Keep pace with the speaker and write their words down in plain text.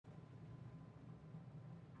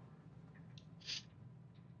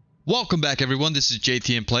Welcome back, everyone. This is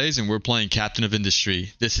JTM Plays, and we're playing Captain of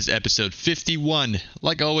Industry. This is episode 51.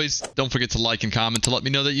 Like always, don't forget to like and comment to let me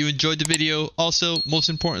know that you enjoyed the video. Also, most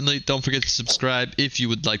importantly, don't forget to subscribe if you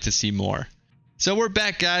would like to see more. So we're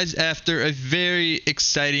back, guys, after a very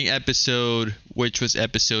exciting episode, which was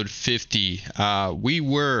episode 50. We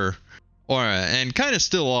were, and kind of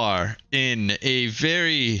still are, in a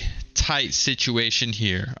very tight situation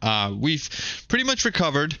here. We've pretty much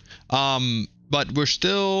recovered. But we're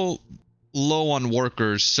still low on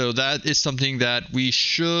workers, so that is something that we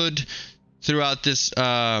should, throughout this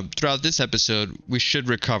episode, we should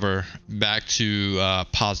recover back to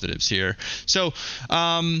positives here. So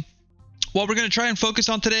what we're going to try and focus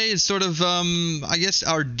on today is sort of, I guess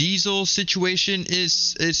our diesel situation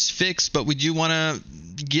is fixed, but we do want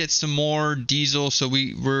to get some more diesel, so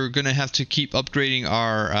we're going to have to keep upgrading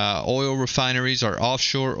our oil refineries, our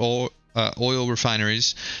offshore oil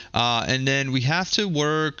refineries, and then we have to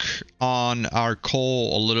work on our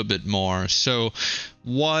coal a little bit more. So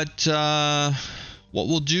what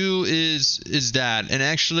we'll do is that, and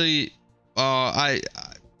actually I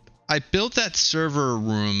built that server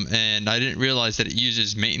room and I didn't realize that it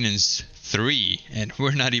uses maintenance 3, and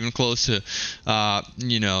we're not even close to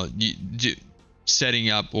setting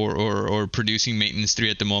up or producing maintenance 3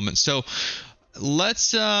 at the moment. So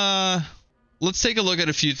let's take a look at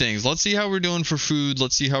a few things. Let's see how we're doing for food.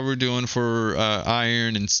 Let's see how we're doing for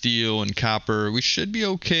iron and steel and copper. We should be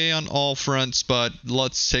okay on all fronts, but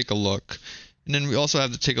let's take a look. And then we also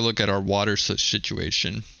have to take a look at our water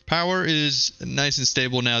situation. Power is nice and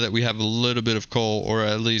stable now that we have a little bit of coal, or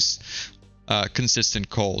at least consistent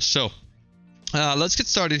coal. So let's get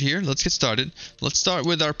started here. Let's start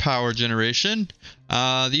with our power generation.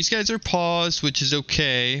 These guys are paused, which is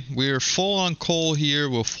okay. We're full on coal here.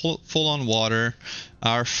 We're full on water.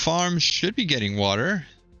 Our farm should be getting water.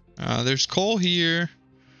 There's coal here,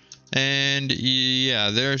 and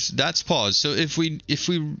yeah, that's paused. So if we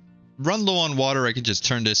run low on water, I can just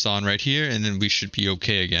turn this on right here, and then we should be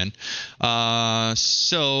okay again.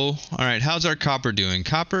 So all right, how's our copper doing?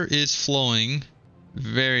 Copper is flowing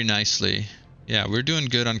very nicely. Yeah, we're doing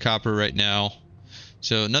good on copper right now,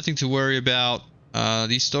 so nothing to worry about.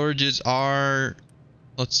 These storages are,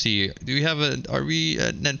 let's see, are we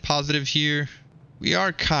at net positive here? We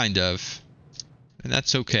are, kind of, and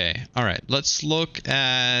that's okay. All right, let's look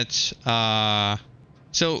at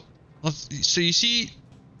so you see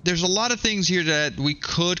there's a lot of things here that we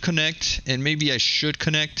could connect, and maybe I should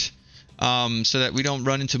connect, so that we don't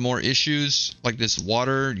run into more issues like this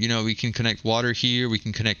water. We can connect water here. We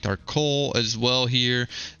can connect our coal as well here.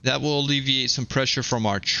 That will alleviate some pressure from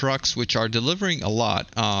our trucks, which are delivering a lot.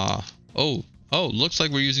 Oh, looks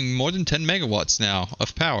like we're using more than 10 megawatts now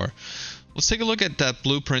of power. Let's take a look at that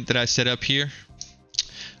blueprint that I set up here.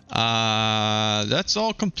 That's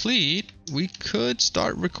all complete. We could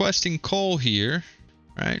start requesting coal here.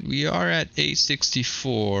 Right, we are at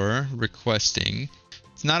A64 requesting.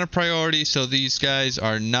 It's not a priority, so these guys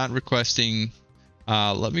are not requesting.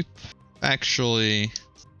 Let me actually,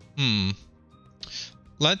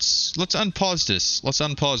 let's unpause this.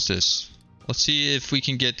 Let's see if we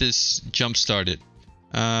can get this jump started.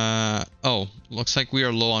 Oh, looks like we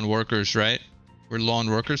are low on workers, right? We're low on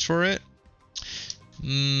workers for it.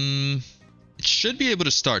 It should be able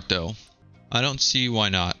to start though. I don't see why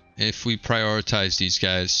not if we prioritize these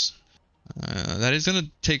guys. That is going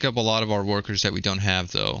to take up a lot of our workers that we don't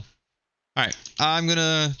have though. Alright, I'm going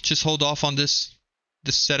to just hold off on this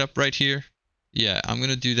setup right here. Yeah, I'm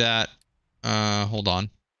going to do that. Hold on.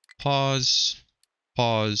 Pause,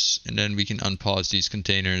 and then we can unpause these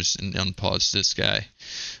containers and unpause this guy.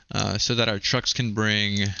 So that our trucks can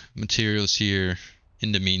bring materials here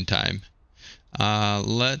in the meantime.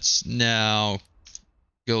 Let's now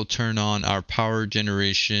go turn on our power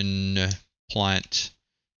generation plant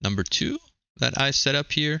number 2 that I set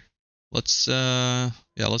up here. Let's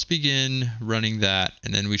begin running that,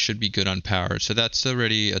 and then we should be good on power. So that's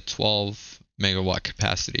already a 12 megawatt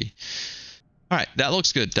capacity. All right, that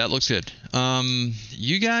looks good.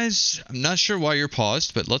 You guys, I'm not sure why you're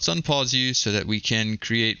paused, but let's unpause you so that we can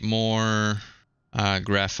create more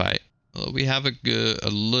graphite. Well, we have a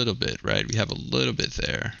little bit, right? We have a little bit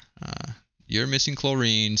there. You're missing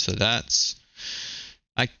chlorine, so that's,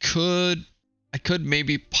 I could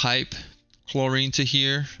maybe pipe chlorine to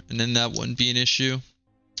here, and then that wouldn't be an issue.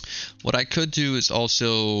 What I could do is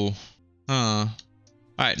also, all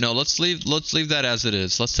right, no, let's leave that as it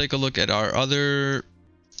is. Let's take a look at our other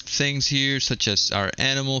things here, such as our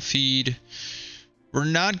animal feed. We're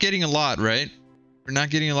not getting a lot, right? We're not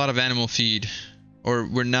getting a lot of animal feed, or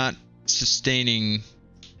we're not sustaining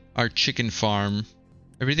our chicken farm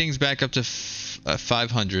Everything's back up to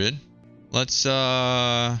 500. Let's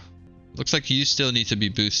looks like you still need to be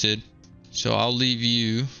boosted, so I'll leave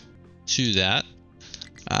you to that.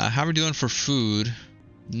 How are we doing for food?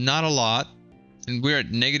 Not a lot, and we're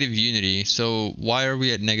at negative unity. So why are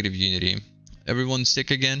we at negative unity? Everyone's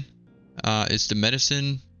sick again? Is the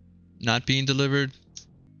medicine not being delivered?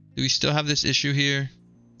 Do we still have this issue here?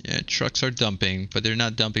 Yeah, trucks are dumping, but they're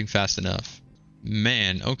not dumping fast enough.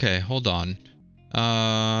 Man, okay, hold on.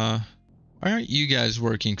 Why aren't you guys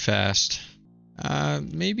working fast?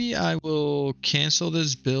 Maybe I will cancel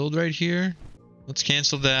this build right here. Let's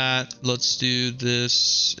cancel that. Let's do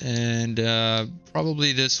this, and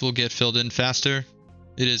probably this will get filled in faster.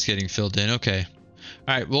 It is getting filled in. Okay.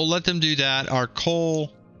 All right, we'll let them do that. Our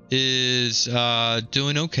coal is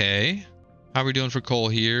doing okay. How are we doing for coal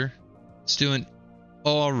here? It's doing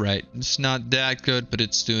all right. It's not that good, but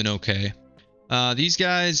it's doing okay. These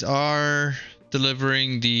guys are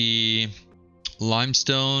delivering the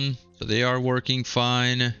limestone, so they are working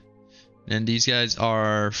fine. And these guys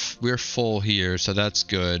are, we're full here, so that's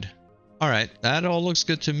good. All right, that all looks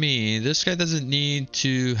good to me. This guy doesn't need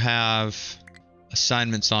to have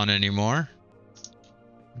assignments on anymore.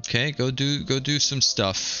 Okay, go do some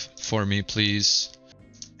stuff for me, please.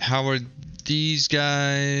 How are these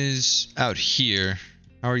guys out here?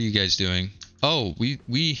 How are you guys doing? Oh, we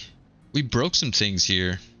broke some things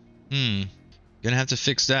here. Gonna have to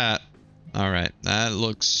fix that. All right, that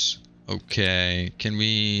looks okay. Can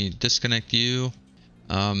we disconnect you?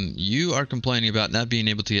 You are complaining about not being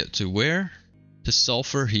able to get to where? To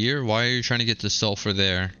sulfur here? Why are you trying to get to sulfur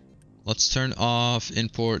there? Let's turn off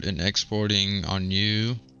import and exporting on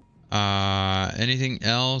you. Anything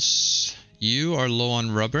else? You are low on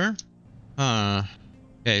rubber.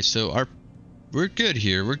 Okay, so we're good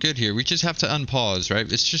here. We're good here. We just have to unpause,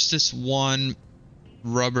 right? It's just this one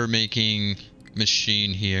rubber making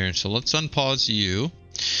machine here. So let's unpause you.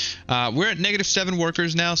 We're at -7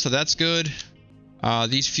 workers now, so that's good.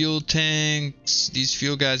 These fuel tanks, these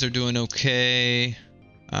fuel guys are doing okay.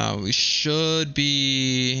 We should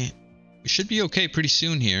be okay pretty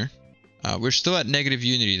soon here. We're still at negative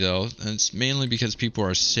unity though, and it's mainly because people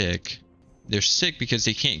are sick. They're sick because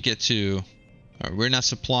they can't get to. We're not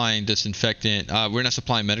supplying disinfectant. We're not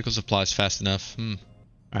supplying medical supplies fast enough. All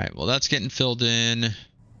right, well that's getting filled in.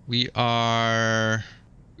 We are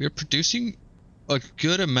producing a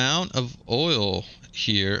good amount of oil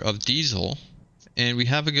here, of diesel, and we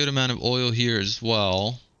have a good amount of oil here as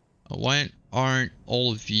well. Why aren't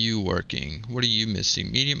all of you working? What are you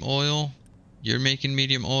missing? Medium oil? You're making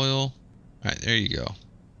medium oil? All right, there you go. All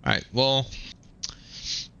right, well,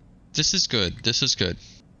 this is good. This is good.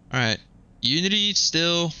 All right, unity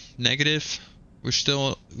still negative. We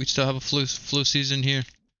still have a flu season here.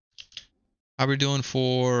 How are we doing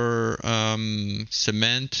for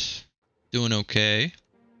cement? Doing okay.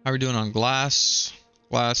 How are we doing on glass?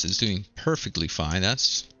 Glass is doing perfectly fine.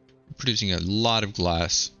 That's producing a lot of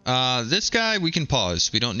glass. This guy we can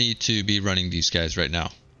pause. We don't need to be running these guys right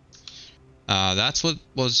now. That's what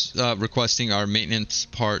was requesting our maintenance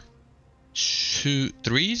part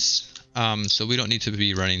 3s. So we don't need to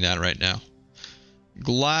be running that right now.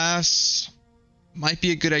 Glass might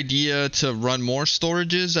be a good idea to run more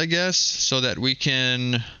storages, I guess, so that we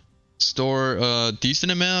can store a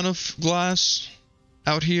decent amount of glass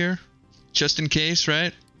out here, just in case,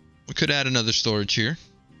 right? We could add another storage here.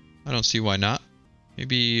 I don't see why not.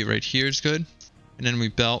 Maybe right here is good, and then we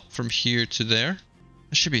belt from here to there.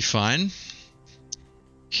 That should be fine.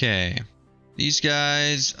 Okay, these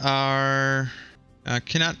guys are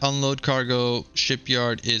cannot unload cargo.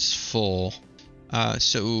 Shipyard is full.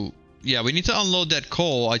 So yeah, we need to unload that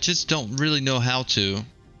coal. I just don't really know how to.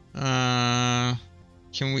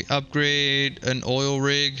 Can we upgrade an oil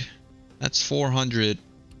rig? That's 400.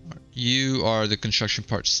 You are the construction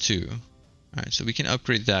parts too. Alright, so we can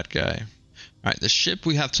upgrade that guy. Alright, the ship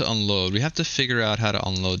we have to unload. We have to figure out how to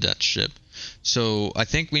unload that ship. So I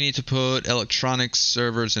think we need to put electronics,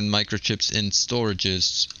 servers, and microchips in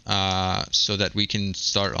storages so that we can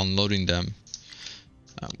start unloading them.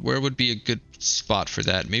 Where would be a good spot for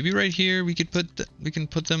that? Maybe right here we could put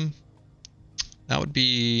them. That would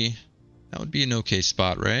be an okay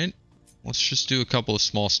spot, right? Let's just do a couple of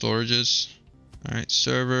small storages. All right,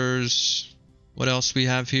 servers. What else we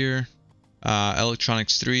have here?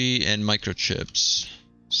 Electronics 3 and microchips.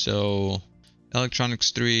 So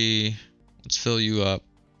electronics 3, let's fill you up.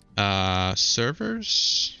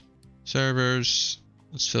 Servers,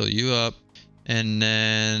 let's fill you up. And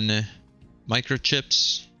then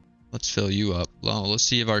microchips, let's fill you up. Well, let's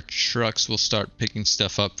see if our trucks will start picking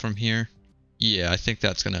stuff up from here. Yeah, I think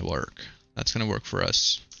that's gonna work. That's gonna work for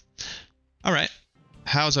us. All right.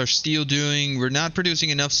 How's our steel doing? We're not producing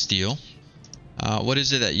enough steel. What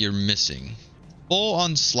is it that you're missing? Full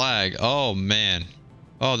on slag. Oh man.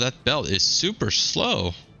 Oh, that belt is super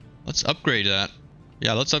slow. Let's upgrade that.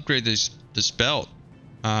 Yeah, let's upgrade this belt.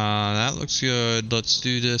 That looks good. Let's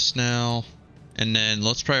do this now. And then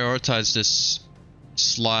let's prioritize this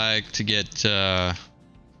slag to get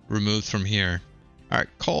removed from here. Alright,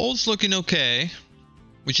 coal's looking okay.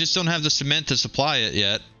 We just don't have the cement to supply it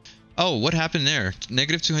yet. Oh, what happened there?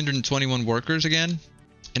 Negative 221 workers again?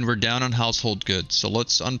 And we're down on household goods. So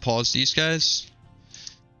let's unpause these guys.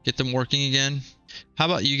 Get them working again. How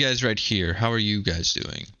about you guys right here? How are you guys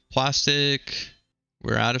doing? Plastic.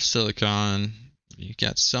 We're out of silicon. You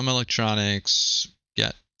got some electronics.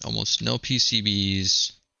 Got almost no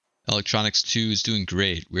PCBs. Electronics 2 is doing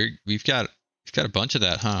great. We've got a bunch of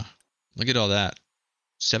that, huh? Look at all that.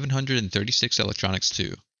 736 electronics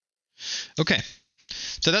 2. Okay.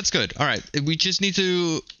 So that's good. All right. We just need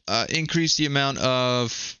to increase the amount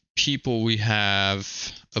of people we have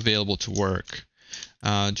available to work.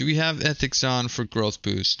 Do we have ethics on for growth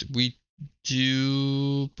boost? We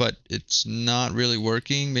do, but it's not really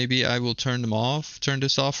working. Maybe I will turn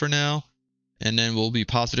this off for now, and then we'll be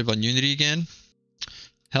positive on unity again.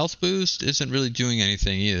 Health boost isn't really doing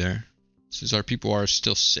anything either, since our people are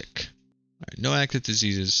still sick. All right, no active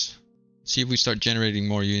diseases. Let's see if we start generating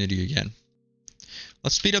more unity again.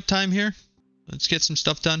 Let's speed up time here. Let's get some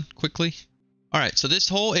stuff done quickly. All right, so this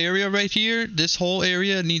whole area right here, this whole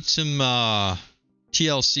area needs some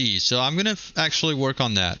TLC. So I'm gonna actually work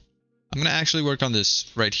on that. I'm gonna actually work on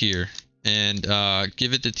this right here and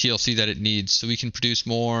give it the TLC that it needs, so we can produce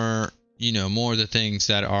more, more of the things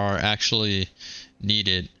that are actually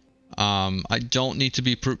needed. I don't need to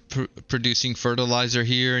be producing fertilizer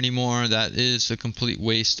here anymore. That is a complete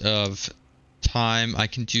waste of time. I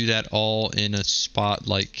can do that all in a spot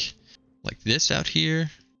like this out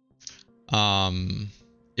here,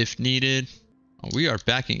 if needed. We are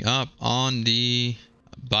backing up on the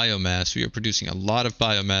biomass. We are producing a lot of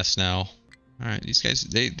biomass now. All right, these guys,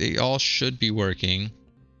 they all should be working.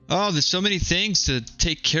 Oh, there's so many things to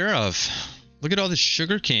take care of. Look at all this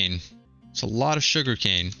sugar cane. It's a lot of sugar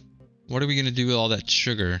cane. What are we gonna do with all that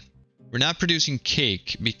sugar? We're not producing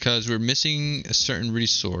cake because we're missing a certain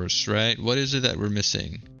resource, right? What is it that we're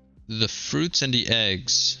missing? The fruits and the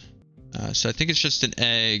eggs. So I think it's just an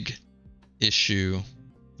egg issue.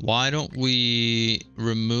 Why don't we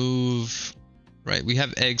remove... Right, we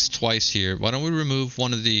have eggs twice here. Why don't we remove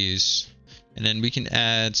one of these? And then we can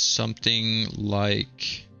add something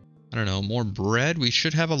like... I don't know, more bread? We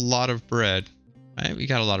should have a lot of bread. Right, we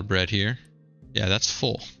got a lot of bread here. Yeah, that's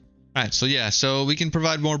full. Alright, so yeah, so we can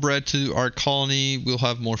provide more bread to our colony. We'll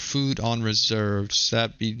have more food on reserves.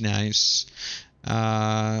 That'd be nice.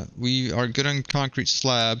 We are good on concrete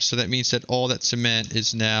slabs, so that means that all that cement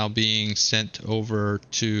is now being sent over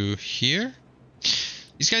to here.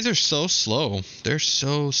 These guys are so slow. They're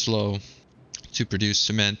so slow to produce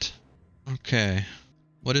cement. Okay.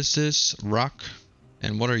 What is this? Rock.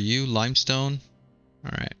 And what are you? Limestone?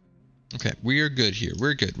 Alright. Okay, we are good here.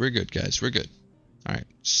 We're good. We're good, guys. We're good. Alright.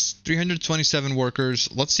 327 workers.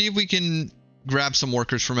 Let's see if we can grab some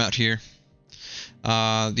workers from out here.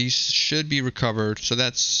 These should be recovered. So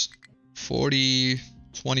that's 40,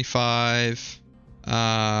 25.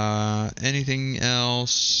 Anything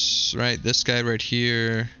else? Right, this guy right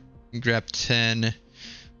here. Grab 10.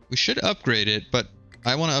 We should upgrade it, but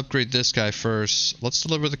I want to upgrade this guy first. Let's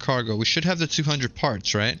deliver the cargo. We should have the 200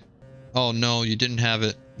 parts, right? Oh no, you didn't have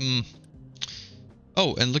it.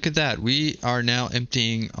 Oh, and look at that. We are now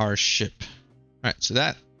emptying our ship. Alright, so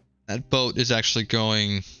that boat is actually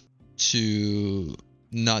going to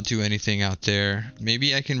not do anything out there.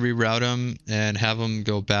 Maybe I can reroute them and have them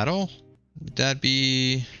go battle? Would that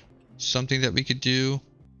be something that we could do?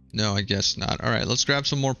 No, I guess not. Alright, let's grab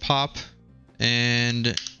some more pop.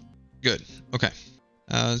 And good. Okay.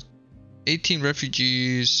 18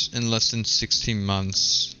 refugees in less than 16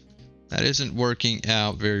 months. That isn't working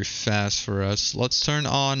out very fast for us. Let's turn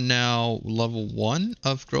on now level 1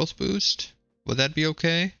 of growth boost. Would that be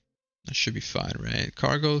okay? That should be fine, right?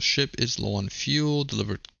 Cargo ship is low on fuel.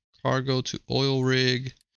 Delivered cargo to oil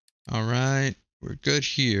rig. Alright, we're good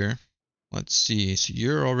here. Let's see. So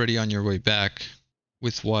you're already on your way back.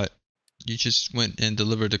 With what? You just went and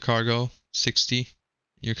delivered the cargo. 60.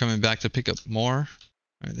 You're coming back to pick up more.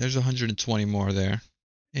 Alright, there's 120 more there.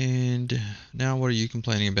 And now what are you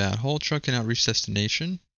complaining about? Whole truck cannot reach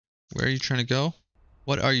destination. Where are you trying to go?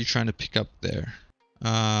 What are you trying to pick up there?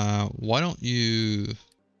 Why don't you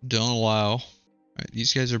don't allow... Alright,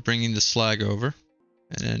 these guys are bringing the slag over.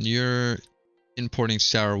 And then you're importing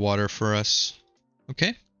sour water for us.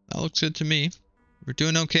 Okay, that looks good to me. We're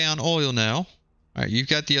doing okay on oil now. Alright, you've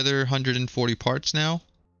got the other 140 parts now.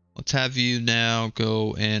 Let's have you now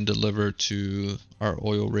go and deliver to our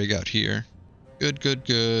oil rig out here. Good, good,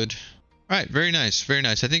 good. Alright, very nice, very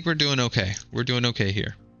nice. I think we're doing okay. We're doing okay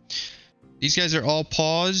here. These guys are all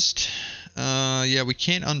paused. Yeah, we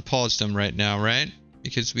can't unpause them right now, right?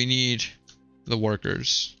 Because we need the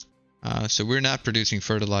workers. So we're not producing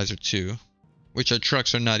fertilizer too, which our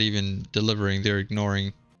trucks are not even delivering. They're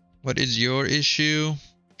ignoring. What is your issue?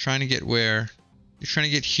 Trying to get where? You're trying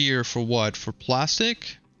to get here for what? For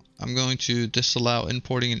plastic? I'm going to disallow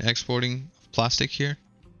importing and exporting of plastic here.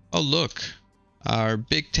 Oh, look. Our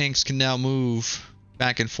big tanks can now move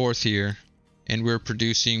back and forth here. And we're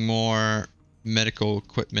producing more medical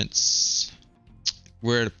equipments.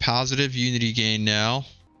 We're at a positive unity gain now.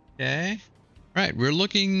 Okay. Right, we're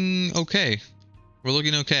looking okay. We're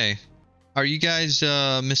looking okay. Are you guys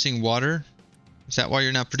missing water? Is that why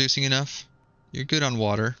you're not producing enough? You're good on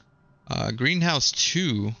water. Greenhouse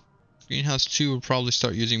 2. Greenhouse 2 will probably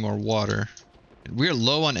start using more water. We're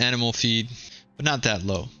low on animal feed, but not that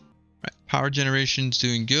low. Right, power generation's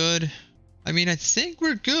doing good. I mean, I think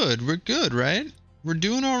we're good. We're good, right? We're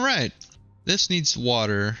doing all right. This needs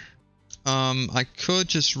water. I could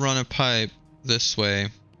just run a pipe this way.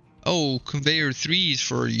 Oh, conveyor 3s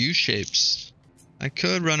for U-shapes. I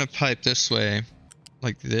could run a pipe this way,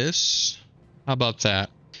 like this. How about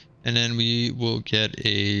that? And then we will get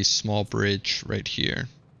a small bridge right here.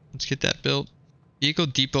 Let's get that built. Vehicle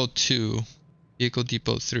Depot 2. Vehicle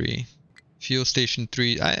Depot 3. Fuel Station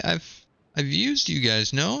 3. I've used you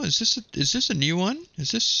guys. No? Is this a new one?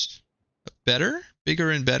 Is this better?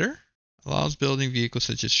 Bigger and better? Allows building vehicles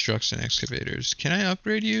such as trucks and excavators. Can I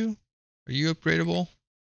upgrade you? Are you upgradable?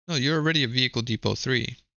 No, you're already a Vehicle Depot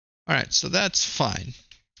 3. Alright, so that's fine.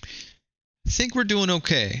 I think we're doing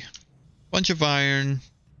okay. Bunch of iron.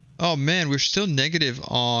 Oh man, we're still negative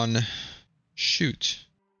on... Shoot.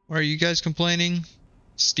 Why are you guys complaining?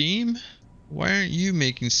 Steam? Why aren't you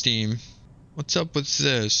making steam? What's up with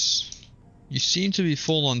this? You seem to be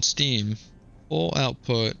full on steam. Full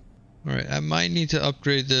output. Alright, I might need to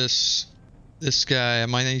upgrade this guy. I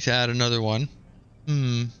might need to add another one.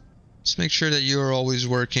 Let's make sure that you're always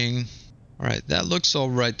working. Alright, that looks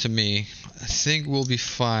alright to me. I think we'll be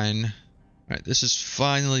fine. Alright, this is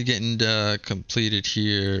finally getting completed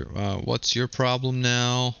here. What's your problem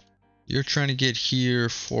now? You're trying to get here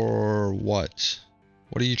for what?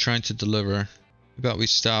 What are you trying to deliver? How about we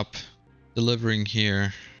stop delivering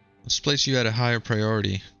here? Let's place you at a higher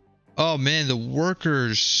priority. Oh man, the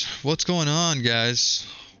workers. What's going on, guys?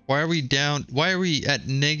 Why are we down? Why are we at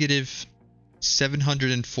negative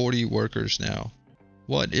 740 workers now?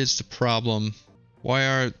 What is the problem? Why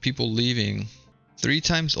are people leaving? 3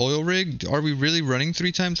 times oil rig? Are we really running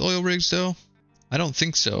 3 times oil rigs though? I don't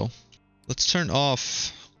think so. Let's turn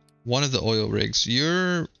off one of the oil rigs.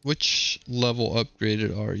 Which level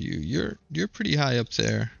upgraded are you? You're pretty high up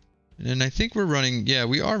there. And I think we're running, yeah,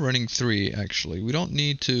 we are running 3 actually. We don't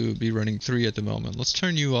need to be running 3 at the moment. Let's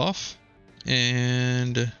turn you off.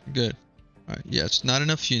 And good. Alright, yes, not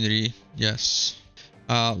enough unity. Yes.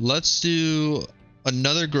 Let's do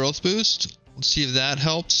another growth boost. Let's see if that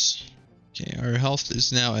helps. Okay, our health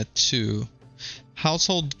is now at 2.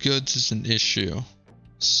 Household goods is an issue.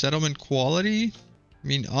 Settlement quality? I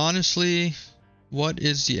mean, honestly, what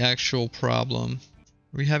is the actual problem?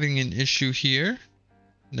 Are we having an issue here?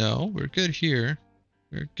 No, we're good here.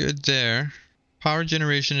 We're good there. Power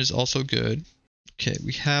generation is also good. Okay,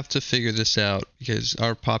 we have to figure this out because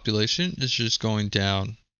our population is just going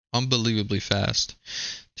down unbelievably fast.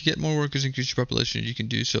 To get more workers and increase your population, you can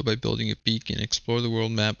do so by building a beacon, explore the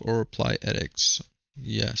world map, or apply edicts.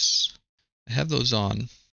 Yes. I have those on.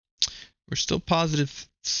 We're still positive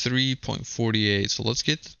 3.48, so let's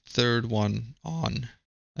get the third one on.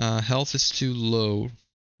 Health is too low.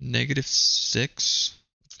 Negative 6.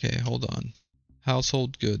 Okay, hold on.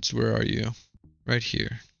 Household goods, where are you? Right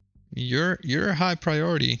here. You're a high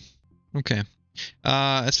priority. Okay.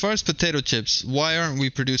 As far as potato chips, why aren't we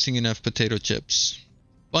producing enough potato chips?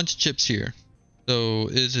 Bunch of chips here. So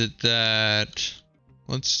is it that...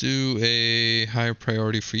 Let's do a higher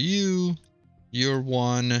priority for you. You're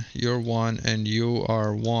 1, and you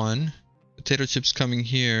are 1. Potato chips coming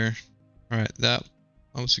here. Alright, that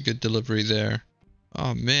was a good delivery there.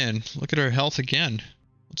 Oh man, look at our health again.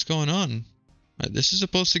 What's going on? Right, this is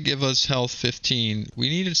supposed to give us health 15.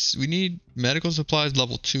 We need medical supplies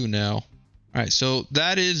level 2 now. All right, so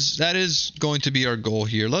that is going to be our goal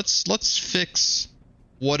here. Let's fix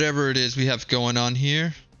whatever it is we have going on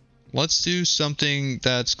here. Let's do something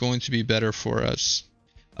that's going to be better for us.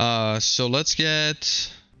 So let's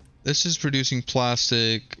get This is producing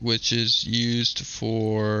plastic, which is used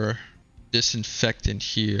for disinfectant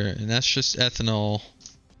here, and that's just ethanol.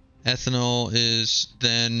 Ethanol is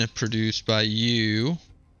then produced by you,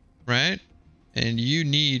 right? And you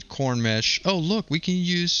need corn mesh. Oh, look, we can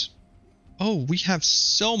use... Oh, we have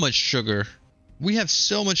so much sugar. We have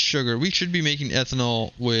so much sugar. We should be making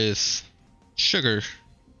ethanol with sugar.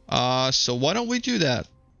 So why don't we do that?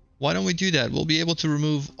 Why don't we do that? We'll be able to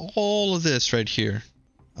remove all of this right here.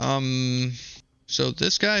 So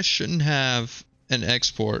this guy shouldn't have an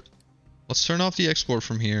export. Let's turn off the export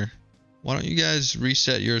from here. Why don't you guys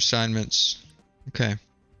reset your assignments? Okay.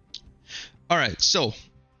 Alright, so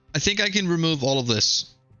I think I can remove all of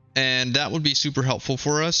this, and that would be super helpful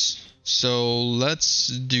for us. So let's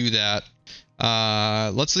do that.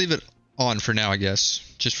 Let's leave it on for now, I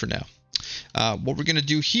guess, just for now. What we're going to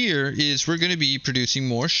do here is we're going to be producing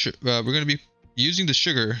more. We're going to be using the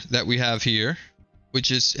sugar that we have here,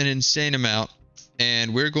 which is an insane amount,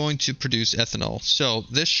 and we're going to produce ethanol. So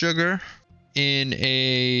this sugar in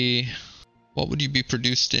a... What would you be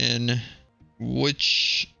produced in?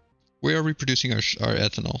 Where are we producing our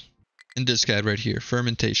ethanol? In this guy right here,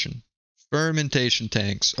 fermentation. Fermentation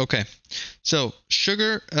tanks. Okay, so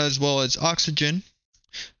sugar as well as oxygen.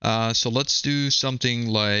 So let's do something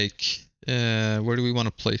like, where do we want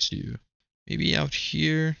to place you? Maybe out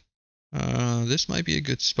here. This might be a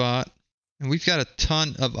good spot. And we've got a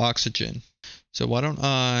ton of oxygen. So why don't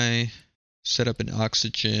I set up an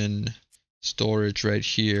oxygen storage right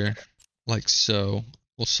here, like so.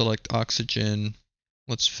 We'll select oxygen.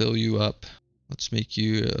 Let's fill you up. Let's make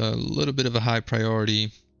you a little bit of a high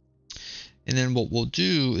priority. And then what we'll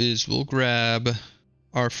do is we'll grab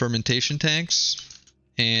our fermentation tanks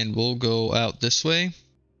and we'll go out this way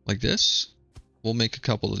like this. We'll make a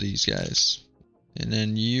couple of these guys. And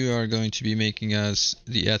then you are going to be making us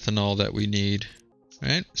the ethanol that we need.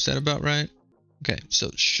 Right? Is that about right? Okay, so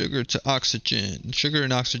sugar to oxygen. Sugar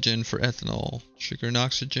and oxygen for ethanol. Sugar and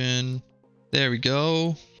oxygen. There we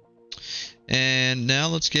go. And now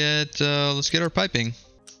let's get our piping.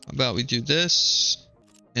 How about we do this,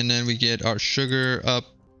 and then we get our sugar up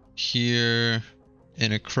here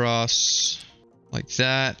and across like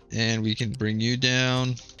that, and we can bring you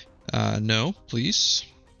down. No, please.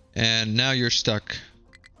 And now you're stuck.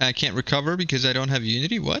 I can't recover because I don't have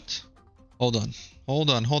Unity. What? Hold on. Hold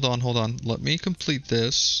on. Let me complete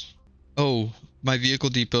this. Oh, my vehicle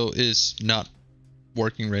depot is not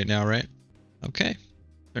working right now, right? Okay.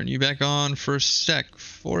 Turn you back on for a sec.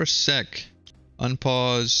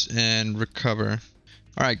 Unpause and recover.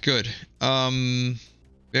 Alright, good.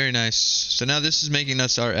 Very nice. So now this is making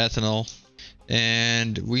us our ethanol.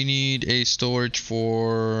 And we need a storage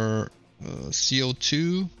for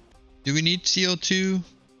CO2. Do we need CO2?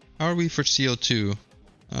 How are we for CO2?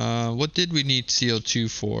 What did we need CO2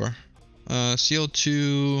 for?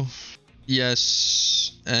 CO2,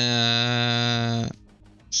 yes.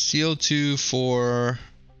 CO2 for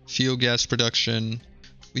fuel gas production.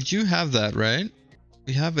 We do have that, right?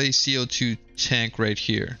 We have a CO2 tank right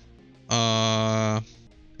here.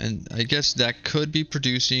 And I guess that could be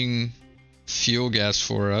producing fuel gas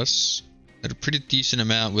for us at a pretty decent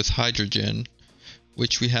amount with hydrogen,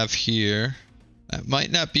 which we have here. That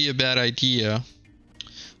might not be a bad idea.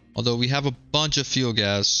 Although we have a bunch of fuel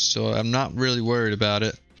gas, so I'm not really worried about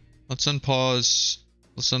it. Let's unpause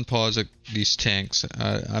these tanks.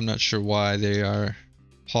 I'm not sure why they are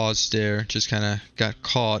paused there. Just kind of got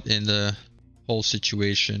caught in the whole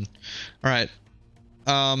situation. Alright.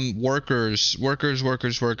 Workers.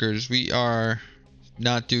 We are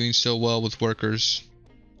not doing so well with workers.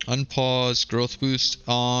 Unpause. Growth boost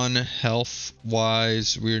on. Health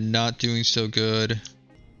wise, we're not doing so good.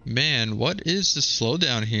 Man, what is the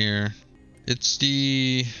slowdown here? It's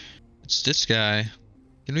this guy.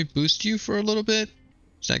 Can we boost you for a little bit?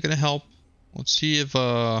 Is that gonna help? Let's see if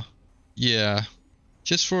yeah,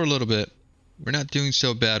 just for a little bit. We're not doing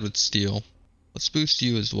so bad with steel. Let's boost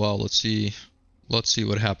you as well. Let's see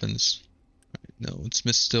what happens. No, it's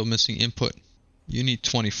still missing input. You need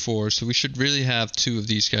 24, so we should really have 2 of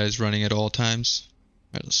these guys running at all times.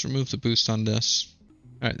 Alright, let's remove the boost on this.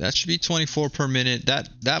 Alright, that should be 24 per minute.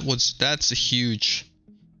 That's a huge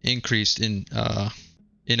increase in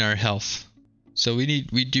our health. So we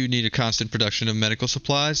do need a constant production of medical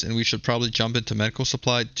supplies, and we should probably jump into medical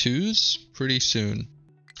supply 2s pretty soon.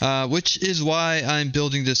 Which is why I'm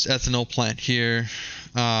building this ethanol plant here.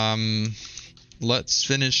 Let's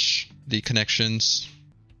finish the connections.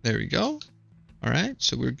 There we go. Alright,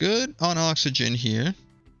 so we're good on oxygen here.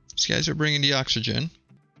 These guys are bringing the oxygen.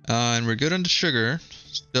 And we're good on the sugar.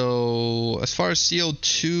 So as far as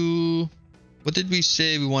CO2, what did we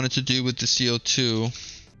say we wanted to do with the CO2?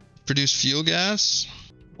 produce fuel gas,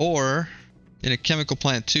 or in a chemical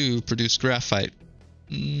plant 2 produce graphite.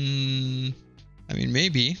 I mean,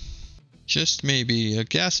 maybe, just maybe a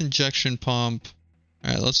gas injection pump.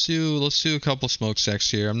 All right, let's do a couple smokestacks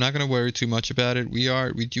here. I'm not gonna worry too much about it.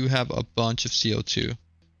 We do have a bunch of CO2,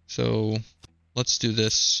 so let's do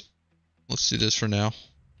this. Let's do this for now.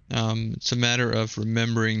 It's a matter of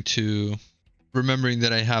remembering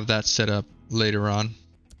that I have that set up later on.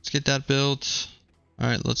 Let's get that built. All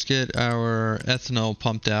right, let's get our ethanol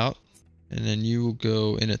pumped out, and then you will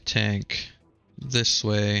go in a tank this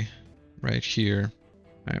way, right here.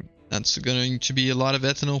 All right, that's going to be a lot of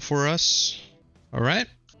ethanol for us. All right.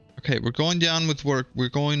 Okay, we're going down with work. We're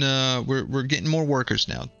getting more workers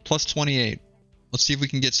now. Plus 28. Let's see if we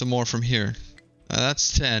can get some more from here.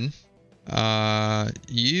 That's 10.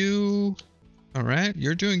 You. All right,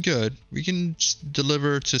 you're doing good. We can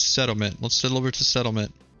deliver to settlement. Let's deliver to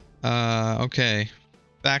settlement. Okay.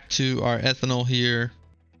 Back to our ethanol here.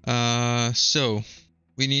 So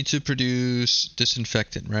we need to produce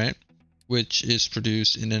disinfectant, right? Which is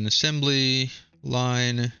produced in an assembly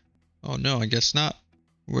line. Oh no, I guess not.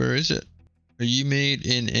 Where is it? Are you made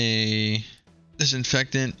in a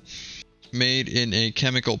disinfectant? Made in a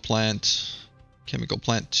chemical plant. Chemical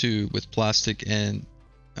plant 2 with plastic and...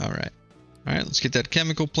 Alright. Alright, let's get that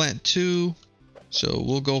chemical plant 2. So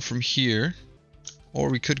we'll go from here. Or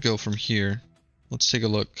we could go from here. Let's take a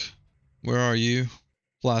look. Where are you?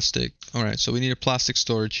 Plastic. Alright, so we need a plastic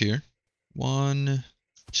storage here. 1,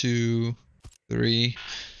 2, 3.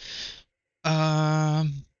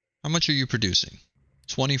 How much are you producing?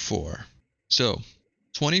 24. So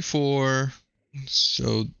 24.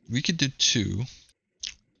 So we could do 2.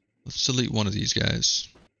 Let's delete one of these guys.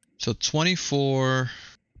 So 24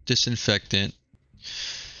 disinfectant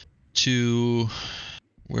to,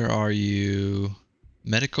 where are you?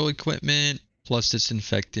 Medical equipment plus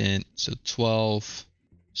disinfectant. So 12.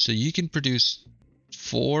 So you can produce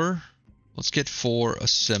 4. Let's get 4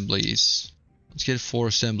 assemblies. Let's get 4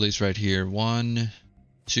 assemblies right here. 1,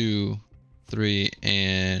 2, 3,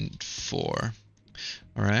 and 4.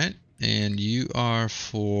 All right. And you are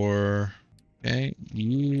for... Okay,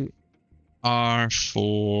 you are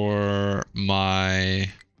for my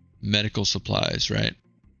medical supplies, right?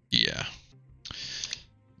 Yeah.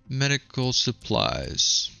 Medical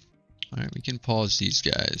supplies. All right, we can pause these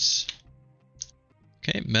guys.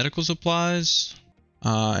 Okay, medical supplies.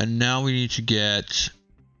 And now we need to get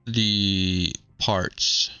the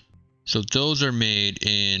parts. So those are made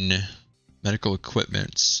in medical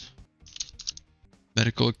equipments.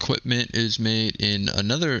 Medical equipment is made in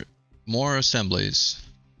more assemblies,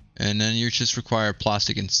 and then you just require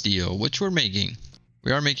plastic and steel, which we're making.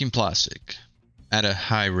 We are making plastic at a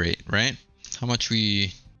high rate, right? How much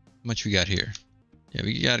we got here? Yeah,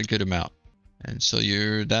 we got a good amount. And so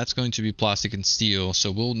that's going to be plastic and steel.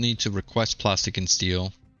 So we'll need to request plastic and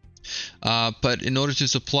steel. But in order to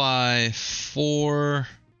supply 4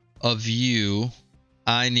 of you,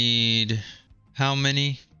 I need how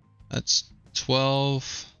many? That's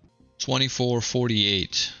 12, 24,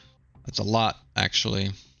 48. That's a lot, actually.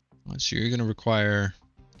 So you're going to require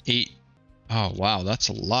 8. Oh, wow, that's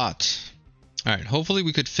a lot. All right, hopefully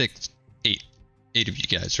we could fix 8 of you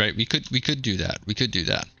guys, right? We could do that. We could do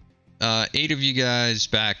that. 8 of you guys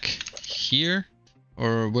back here,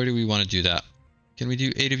 or where do we want to do that? Can we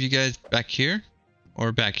do 8 of you guys back here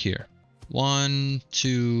or back here? 1,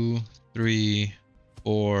 2, 3,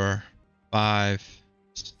 4, 5,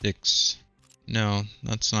 6. No,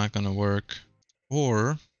 that's not going to work.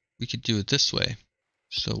 Or we could do it this way.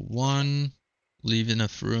 So 1, leave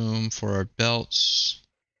enough room for our belts.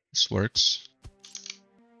 This works.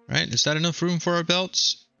 Right? Is that enough room for our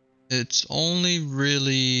belts? It's only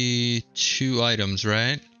really 2 items,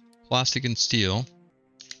 right? Plastic and steel.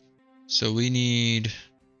 So we need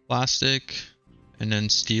plastic and then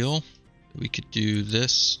steel. We could do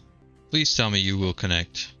this. Please tell me you will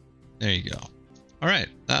connect. There you go. All right,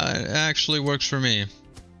 that actually works for me.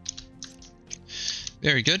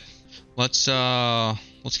 Very good. Let's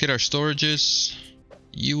get our storages.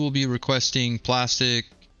 You will be requesting plastic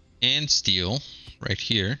and steel right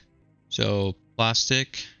here. So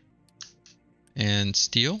plastic and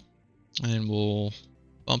steel, and we'll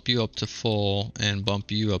bump you up to full and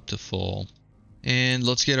bump you up to full. And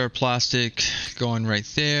let's get our plastic going right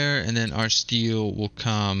there, and then our steel will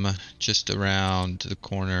come just around the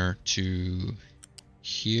corner to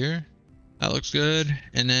here. That looks good.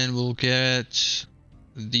 And then we'll get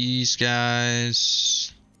these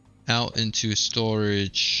guys out into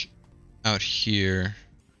storage out here.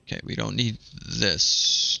 Okay, we don't need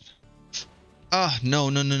this. Ah, no.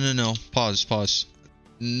 Pause.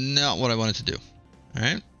 Not what I wanted to do. All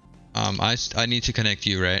right. I need to connect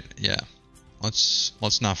you, right? Yeah.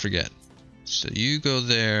 Let's not forget. So you go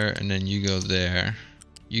there, and then you go there.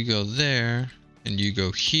 You go there, and you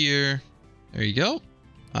go here. There you go.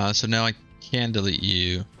 So now I can delete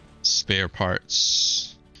you. Spare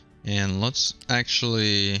parts. And let's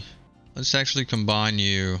actually combine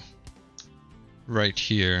you right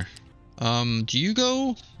here. Do you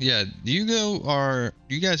go? Yeah, you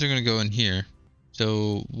guys are gonna go in here.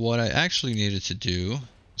 So what I actually needed to do,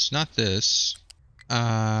 it's not this.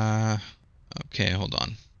 Okay, hold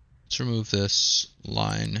on. Let's remove this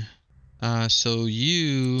line. So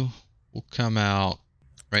you will come out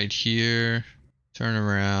right here, turn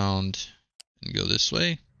around, and go this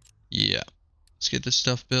way. Yeah. Let's get this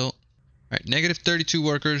stuff built. All right, negative 32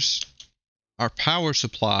 workers. Our power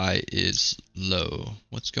supply is low.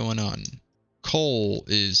 What's going on? Coal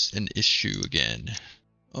is an issue again.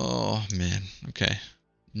 Oh, man. Okay.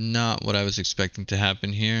 Not what I was expecting to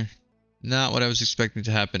happen here. Not what I was expecting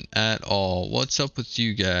to happen at all. What's up with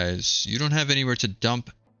you guys? You don't have anywhere to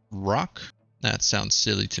dump rock? That sounds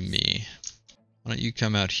silly to me. Why don't you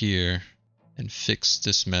come out here and fix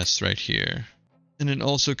this mess right here? And then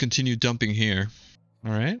also continue dumping here.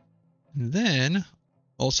 Alright. And then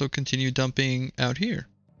also continue dumping out here.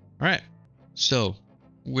 Alright. So,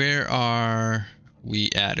 where are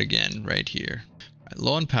we at again? Right here. Right,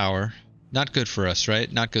 low on power. Not good for us,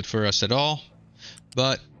 right? Not good for us at all.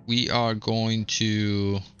 But we are going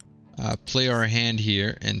to play our hand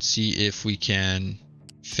here and see if we can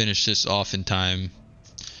finish this off in time.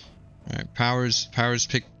 Alright, power's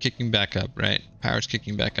kicking back up, right? Power's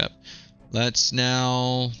kicking back up. Let's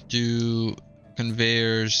now do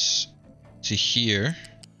conveyors to here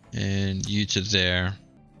and you to there.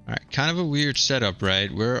 Alright, kind of a weird setup, right?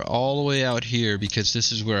 We're all the way out here because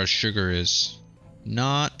this is where our sugar is.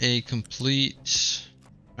 Not a complete...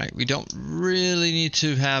 Right, we don't really need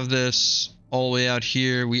to have this all the way out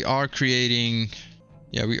here. We are creating...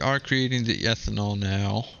 Yeah, we are creating the ethanol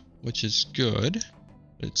now, which is good.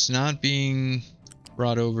 But it's not being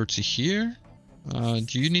brought over to here.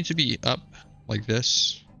 Do you need to be up like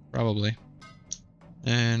this? Probably.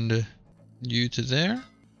 And you to there?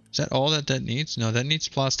 Is that all that needs? No, that needs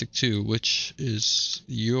plastic too, which is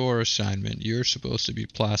your assignment. You're supposed to be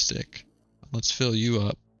plastic. Let's fill you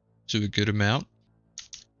up to a good amount.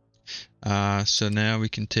 So now we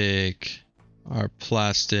can take our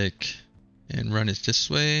plastic and run it this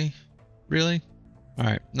way. Really?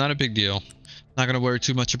 Alright, not a big deal. Not going to worry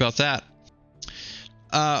too much about that.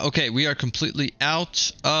 Okay, we are completely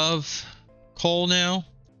out of coal now.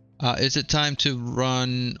 Is it time to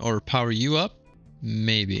run or power you up?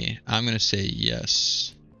 Maybe. I'm going to say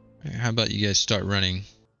yes. Right, how about you guys start running?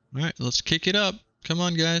 Alright, let's kick it up. Come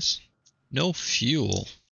on, guys. No fuel.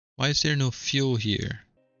 Why is there no fuel here?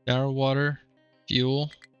 Shower water,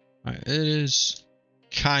 fuel. Alright, it is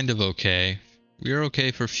kind of okay. We're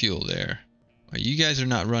okay for fuel there. Right, you guys are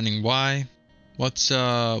not running. Why? What's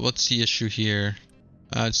the issue here?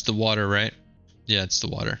 It's the water, right? Yeah, it's the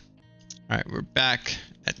water. Alright, we're back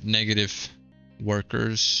at negative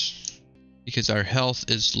workers because our health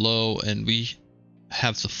is low and we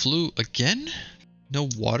have the flu again? No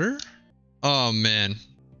water? Oh man.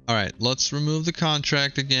 Alright, let's remove the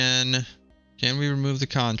contract again. Can we remove the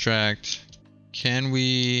contract? Can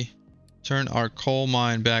we turn our coal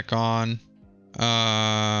mine back on?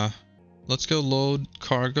 Let's go load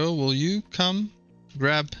cargo. Will you come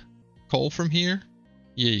grab coal from here?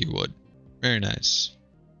 Yeah, you would. Very nice.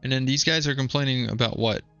 And then these guys are complaining about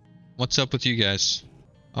what? What's up with you guys?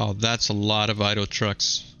 Oh, that's a lot of idle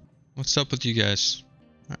trucks. What's up with you guys?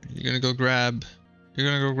 Right, you're gonna go grab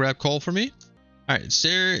coal for me? Alright, is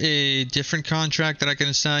there a different contract that I can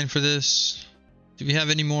assign for this? Do we have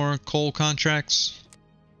any more coal contracts?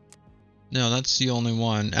 No, that's the only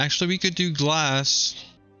one. Actually, we could do glass.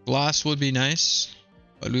 Glass would be nice,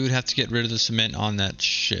 but we would have to get rid of the cement on that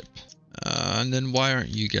ship. And then why aren't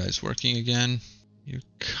you guys working again? You're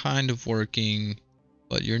kind of working,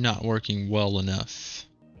 but you're not working well enough.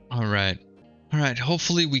 Alright. Alright,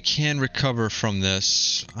 hopefully we can recover from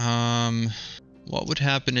this. What would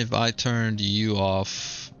happen if I turned you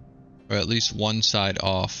off? Or at least one side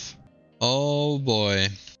off? Oh boy.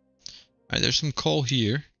 Alright, there's some coal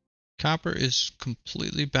here. Copper is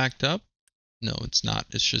completely backed up. No, it's not.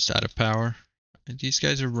 It's just out of power. And these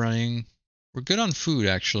guys are running. We're good on food,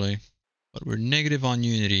 actually. But we're negative on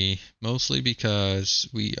unity. Mostly because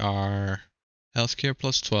we are healthcare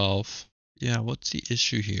plus 12. Yeah, what's the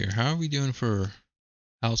issue here? How are we doing for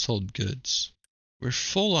household goods? We're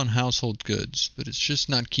full on household goods, but it's just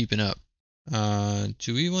not keeping up.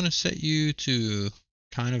 Do we want to set you to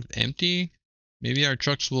kind of empty? Maybe our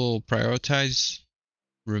trucks will prioritize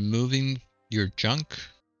removing your junk.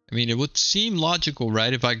 I mean, it would seem logical,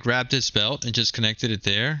 right? If I grab this belt and just connected it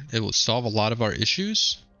there, it would solve a lot of our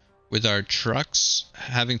issues with our trucks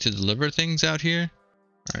having to deliver things out here.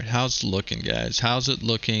 All right, how's it looking, guys? How's it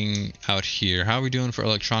looking out here? How are we doing for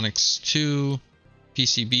electronics 2,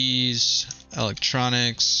 PCBs,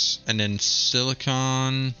 electronics, and then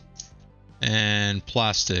silicon and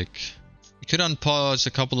plastic? We could unpause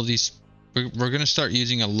a couple of these. We're going to start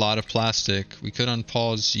using a lot of plastic. We could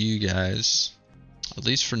unpause you guys, at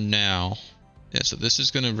least for now. Yeah, so this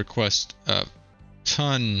is going to request a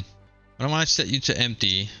ton. I don't want to set you to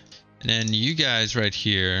empty. And then you guys right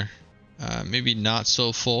here, maybe not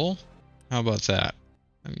so full. How about that?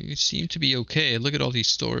 I mean, we seem to be okay. Look at all these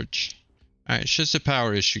storage. All right, it's just a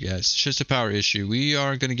power issue, guys. It's just a power issue. We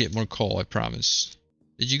are going to get more coal, I promise.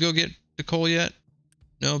 Did you go get the coal yet?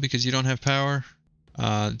 No, because you don't have power.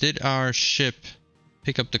 Did our ship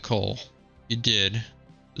pick up the coal? You did.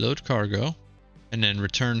 Load cargo and then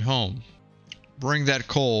return home. Bring that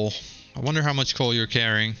coal. I wonder how much coal you're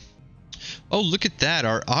carrying. Oh, look at that.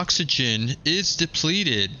 Our oxygen is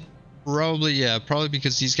depleted. Probably, yeah, probably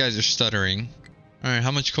because these guys are stuttering. All right,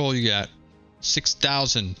 how much coal you got?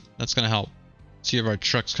 6,000. That's going to help. See if our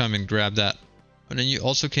trucks come and grab that. And then you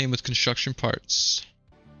also came with construction parts.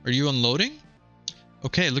 Are you unloading?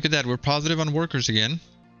 Okay, look at that. We're positive on workers again.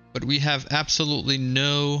 But we have absolutely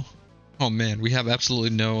no... Oh, man, we have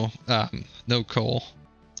absolutely no coal.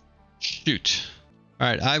 Shoot. All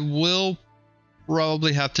right, I will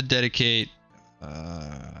probably have to dedicate...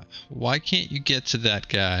 why can't you get to that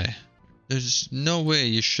guy? There's no way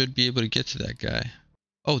you should be able to get to that guy.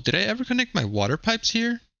 Oh, did I ever connect my water pipes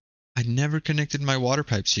here? I never connected my water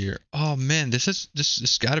pipes here. Oh man,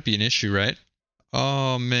 this gotta be an issue, right?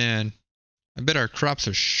 Oh man. I bet our crops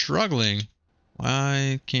are struggling.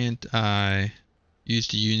 Why can't I use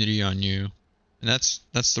the Unity on you? And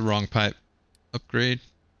that's the wrong pipe. Upgrade,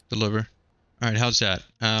 deliver. Alright, how's that?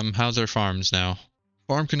 How's our farms now?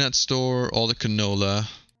 Farm cannot store all the canola.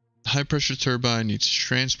 High pressure turbine needs to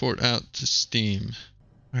transport out to steam.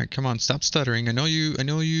 Alright, come on, stop stuttering. I know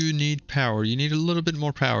you need power. You need a little bit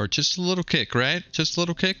more power. Just a little kick, right? Just a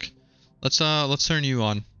little kick. Let's turn you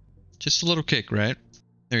on. Just a little kick, right?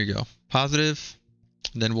 There you go. Positive.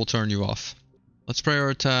 Then we'll turn you off. Let's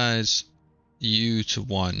prioritize you to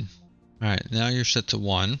 1. Alright, now you're set to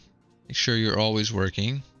 1. Make sure you're always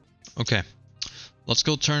working. Okay. Let's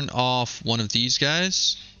go turn off one of these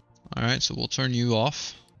guys. Alright, so we'll turn you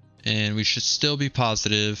off. And we should still be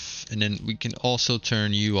positive. And then we can also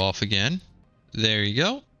turn you off again. There you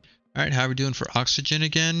go. Alright, how are we doing for oxygen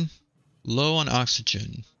again? Low on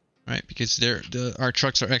oxygen. Alright, because our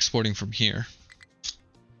trucks are exporting from here.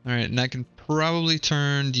 Alright, and I can probably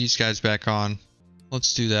turn these guys back on.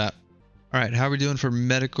 Let's do that. Alright, how are we doing for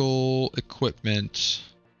medical equipment?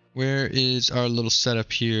 Where is our little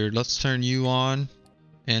setup here? Let's turn you on.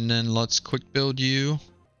 And then let's quick build you.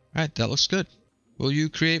 Alright, that looks good. Will you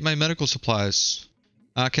create my medical supplies?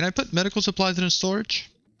 Can I put medical supplies in storage?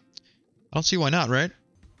 I don't see why not, right?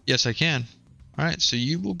 Yes, I can. Alright, so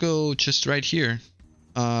you will go just right here.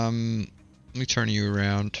 Let me turn you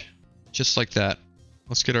around. Just like that.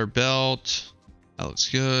 Let's get our belt. That looks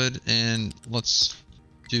good. And let's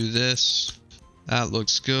do this. That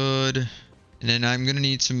looks good. And then I'm going to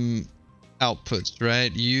need some outputs,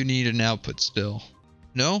 right? You need an output still.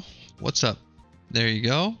 No? What's up? There you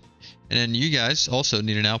go. And then you guys also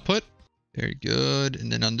need an output. Very good.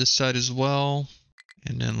 And then on this side as well.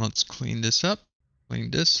 And then let's clean this up.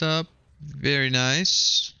 Clean this up. Very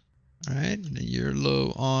nice. All right. And then you're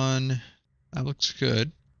low on. That looks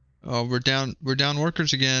good. Oh, we're down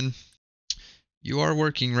workers again. You are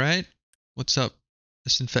working, right? What's up?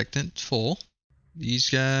 Disinfectant full.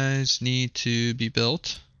 These guys need to be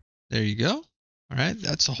built. There you go. All right.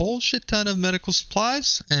 That's a whole shit ton of medical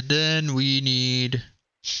supplies. And then we need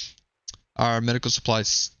our medical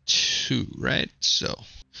supplies too, right? So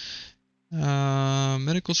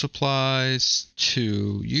medical supplies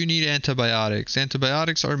 2. You need antibiotics.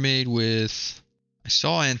 Antibiotics are made with... I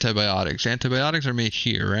saw antibiotics. Antibiotics are made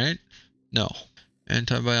here, right? No.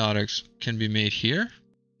 Antibiotics can be made here?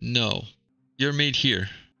 No. You're made here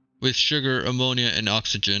with sugar, ammonia, and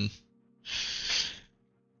oxygen.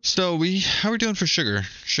 So how are we doing for sugar?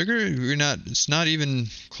 Sugar, it's not even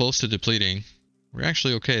close to depleting. We're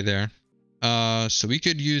actually okay there. So we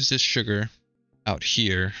could use this sugar out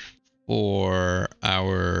here for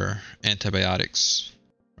our antibiotics,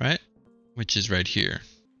 right? Which is right here.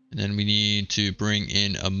 And then we need to bring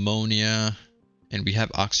in ammonia, and we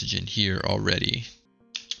have oxygen here already.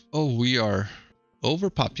 Oh, we are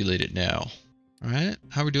overpopulated now. All right,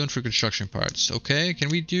 how are we doing for construction parts? Okay, can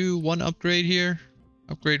we do one upgrade here?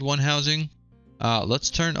 Upgrade one housing. Let's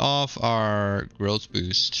turn off our growth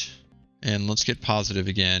boost. And let's get positive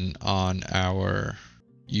again on our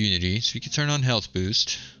unity. So we can turn on health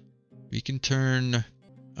boost. We can turn...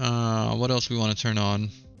 what else we want to turn on?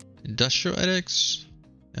 Industrial edicts.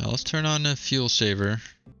 Now let's turn on a fuel saver.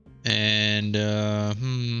 And,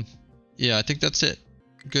 yeah, I think that's it.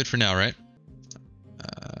 Good for now, right?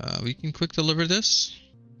 We can quick deliver this.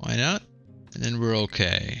 Why not? And then we're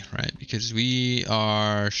okay, right? Because we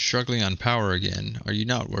are struggling on power again. Are you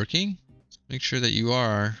not working? Make sure that you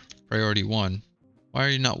are priority 1. Why are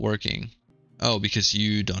you not working? Oh, because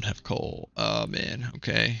you don't have coal. Oh, man.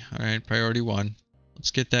 Okay. All right. Priority 1.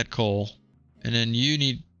 Let's get that coal. And then you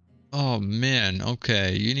need... Oh, man.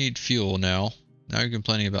 Okay. You need fuel now. Now you're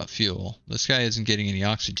complaining about fuel. This guy isn't getting any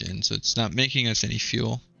oxygen, so it's not making us any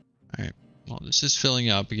fuel. All right. Well, this is filling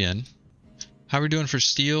up again. How are we doing for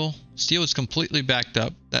steel? Steel is completely backed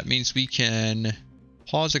up. That means we can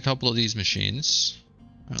pause a couple of these machines.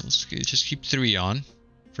 All right, let's just keep 3 on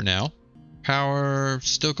for now. Power,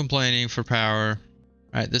 still complaining for power.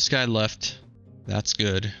 All right, this guy left. That's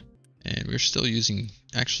good. And we're still using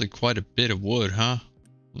actually quite a bit of wood, huh?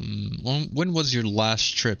 When was your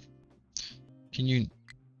last trip? Can you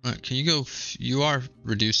go? You are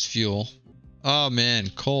reduced fuel. Oh man,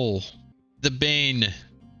 coal. The bane.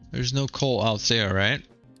 There's no coal out there, right?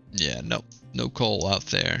 Yeah, no coal out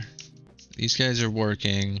there. These guys are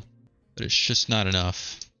working, but it's just not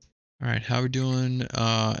enough. All right, how are we doing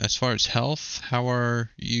as far as health? How are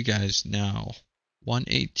you guys now?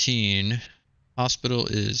 118. Hospital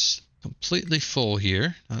is completely full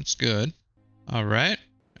here. That's good. All right.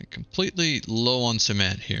 Completely low on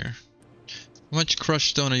cement here. How much crushed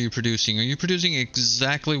stone are you producing? Are you producing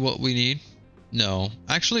exactly what we need? No.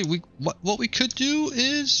 Actually, what we could do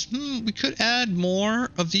is we could add more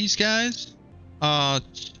of these guys.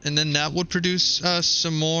 And then that would produce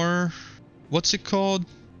some more. What's it called?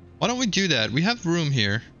 Why don't we do that? We have room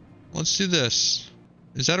here. Let's do this.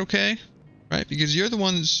 Is that okay? Right? Because you're the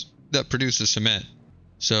ones that produce the cement.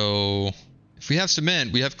 So if we have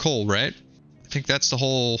cement, we have coal, right? I think that's the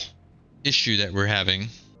whole issue that we're having.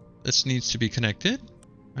 This needs to be connected.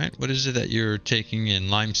 Right? What is it that you're taking in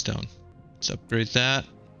limestone? Let's upgrade that.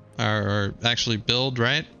 Or actually build,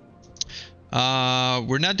 right?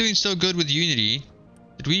 We're not doing so good with Unity.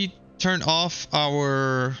 Did we turn off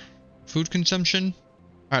our food consumption?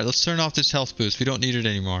 Alright, let's turn off this health boost. We don't need it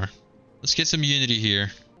anymore. Let's get some Unity here.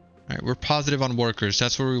 Alright, we're positive on workers.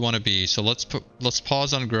 That's where we want to be. So let's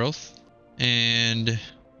pause on growth. And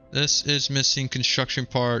this is missing construction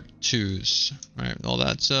part 2s. Alright, well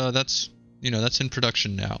that's in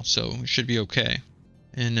production now. So we should be okay.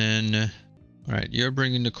 And then, alright, you're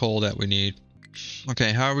bringing the coal that we need.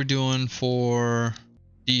 Okay, how are we doing for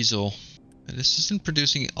diesel? This isn't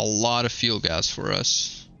producing a lot of fuel gas for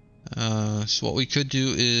us. So what we could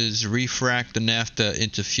do is refract the naphtha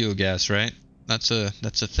into fuel gas, right? That's a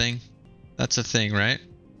thing. That's a thing, right?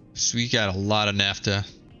 So we got a lot of naphtha.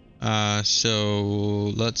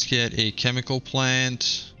 So let's get a chemical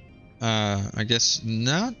plant. I guess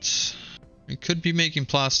not. We could be making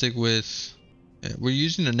plastic with. We're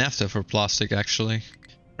using the naphtha for plastic actually.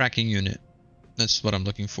 Cracking unit. That's what I'm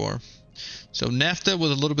looking for. So naphtha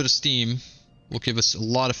with a little bit of steam will give us a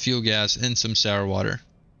lot of fuel gas and some sour water.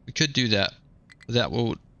 We could do that. That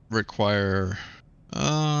will require...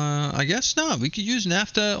 I guess not. We could use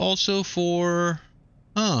naphtha also for...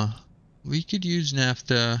 We could use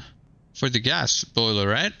naphtha for the gas boiler,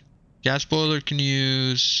 right? Gas boiler can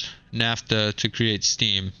use naphtha to create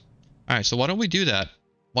steam. Alright, so why don't we do that?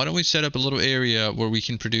 Why don't we set up a little area where we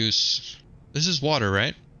can produce... This is water,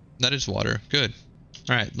 right? That is water. Good.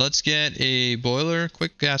 Alright, let's get a boiler.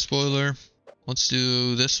 Quick gas boiler. Let's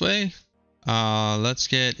do this way. Let's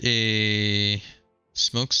get a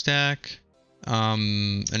smokestack.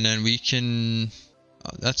 And then we can...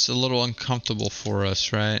 that's a little uncomfortable for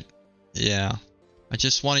us, right? Yeah. I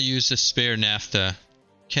just want to use the spare naphtha.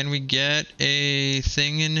 Can we get a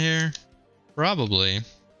thing in here? Probably.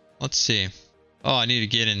 Let's see. Oh, I need to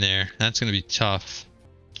get in there. That's going to be tough.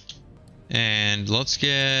 And let's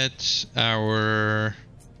get our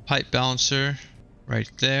pipe balancer right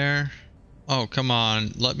there. Oh, come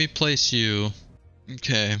on. Let me place you.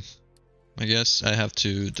 Okay. I guess I have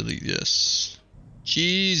to delete this.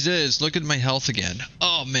 Jesus, look at my health again.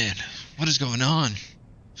 Oh, man. What is going on?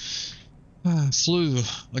 Flu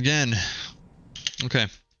again. Okay.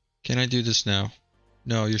 Can I do this now?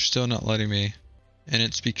 No, you're still not letting me. And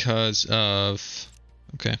it's because of...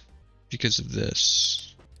 Okay. Because of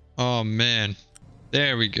this. Oh, man.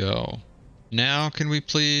 There we go. Now, can we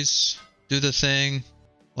please do the thing?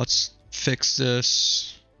 Let's fix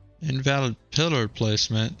this. Invalid pillar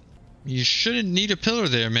placement. You shouldn't need a pillar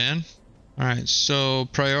there, man. Alright, so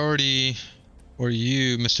priority for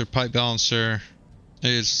you, Mr. Pipe Balancer,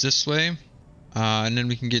 is this way. And then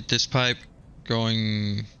we can get this pipe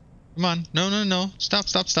going. Come on. No, no, no. Stop,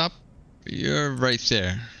 stop, stop. You're right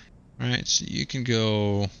there. Alright, so you can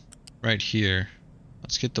go right here.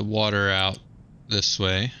 Let's get the water out this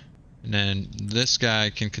way. And then this guy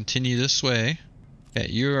can continue this way. Okay,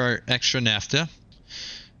 you are extra naphtha.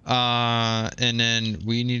 And then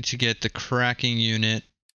we need to get the cracking unit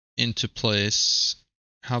into place.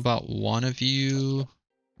 How about one of you?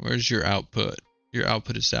 Where's your output? Your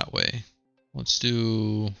output is that way. Let's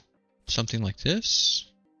do something like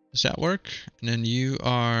this. Does that work? And then you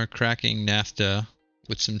are cracking naphtha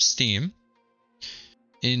with some steam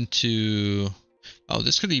into. Oh,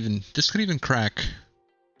 this could even crack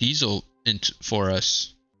diesel into for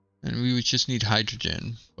us, and we would just need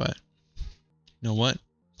hydrogen. But you know what?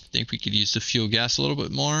 I think we could use the fuel gas a little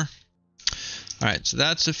bit more. All right, so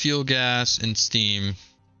that's the fuel gas and steam.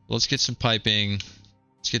 Let's get some piping.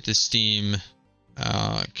 Let's get this steam.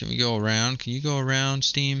 Can we go around? Can you go around,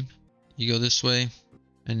 steam? You go this way.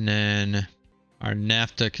 And then our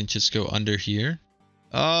naphtha can just go under here.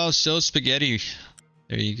 Oh, so spaghetti.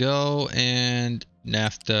 There you go. And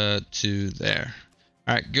naphtha to there.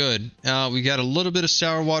 All right, good. We got a little bit of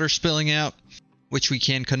sour water spilling out, which we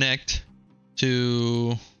can connect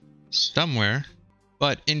to somewhere.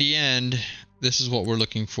 But in the end, this is what we're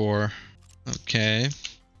looking for. Okay.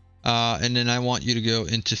 And then I want you to go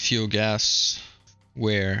into fuel gas.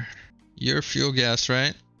 Where? You're fuel gas,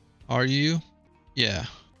 right? Are you? Yeah.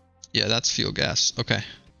 Yeah, that's fuel gas. Okay.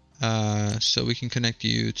 So we can connect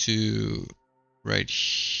you to right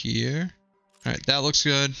here. All right, that looks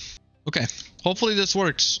good. Okay. Hopefully this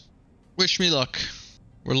works. Wish me luck.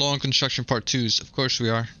 We're low on construction part 2s. Of course we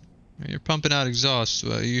are. You're pumping out exhaust.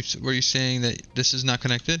 Were you saying that this is not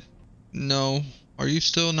connected? No. Are you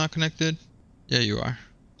still not connected? Yeah, you are.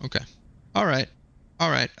 Okay. All right. All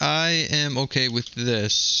right. I am okay with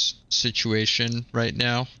this situation right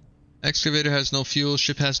now. Excavator has no fuel.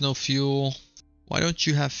 Ship has no fuel. Why don't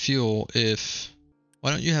you have fuel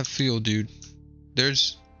Why don't you have fuel, dude?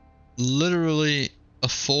 There's literally a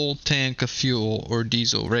full tank of fuel or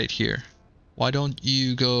diesel right here. Why don't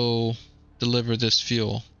you go deliver this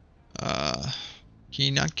fuel? Can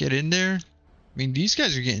you not get in there? I mean, these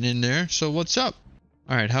guys are getting in there, so what's up?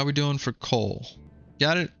 Alright, how are we doing for coal?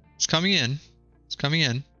 Got it. It's coming in. It's coming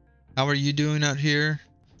in. How are you doing out here?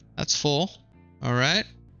 That's full. Alright.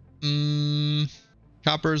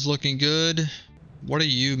 Copper is looking good. What are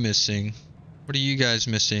you missing? What are you guys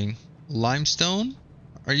missing? Limestone?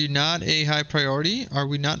 Are you not a high priority? Are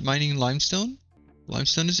we not mining limestone?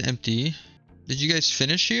 Limestone is empty. Did you guys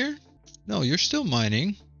finish here? No, you're still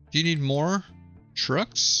mining. Do you need more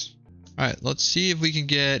trucks? Alright, let's see if we can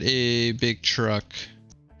get a big truck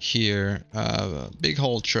here. Big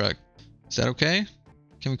haul truck. Is that okay?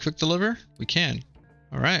 Can we quick deliver? We can.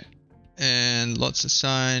 Alright. And let's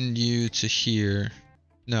assign you to here.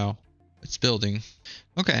 No, it's building.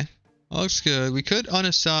 Okay, looks good. We could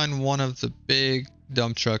unassign one of the big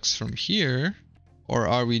dump trucks from here. Or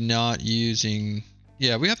are we not using...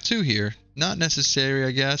 Yeah, we have 2 here. Not necessary,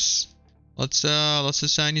 I guess. Let's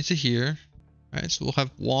assign you to here. Alright, so we'll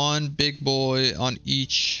have one big boy on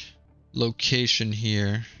each location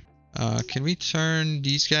here. Can we turn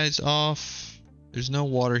these guys off? There's no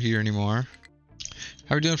water here anymore.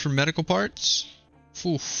 How are we doing for medical parts?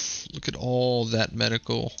 Oof, look at all that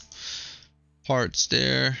medical parts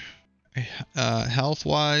there.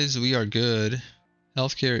 Health-wise, we are good.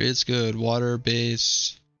 Healthcare is good. Water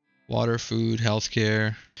base, water, food,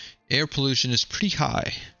 healthcare. Air pollution is pretty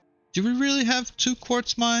high. Do we really have 2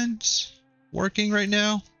 quartz mines working right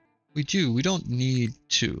now? We do. We don't need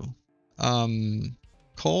 2.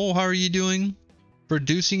 Coal, how are you doing?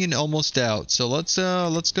 Producing and almost out. So let's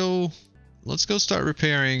go start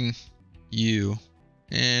repairing you.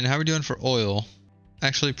 And how are we doing for oil?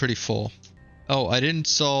 Actually pretty full. Oh, I didn't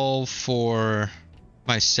solve for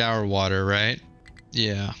my sour water, right?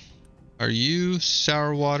 Yeah. Are you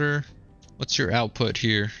sour water? What's your output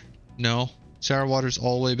here? No. Sour water's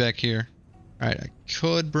all the way back here. Alright, I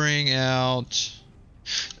could bring out...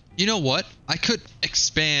 You know what? I could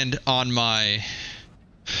expand on my...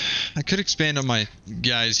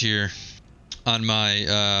 guys here. On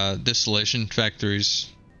my distillation factories.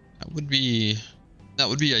 That would be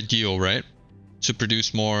ideal, right? To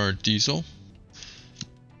produce more diesel.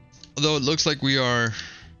 Although it looks like we are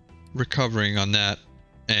recovering on that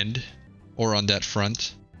end. Or on that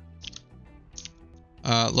front.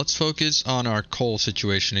 Let's focus on our coal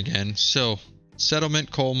situation again. So,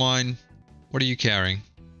 settlement, coal mine. What are you carrying?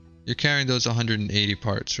 You're carrying those 180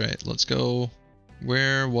 parts, right? Let's go.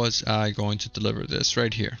 Where was I going to deliver this?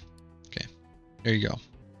 Right here. Okay, there you go.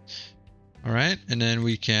 All right, and then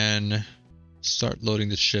we can start loading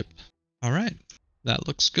the ship. All right, that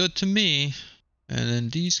looks good to me. And then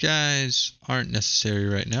these guys aren't necessary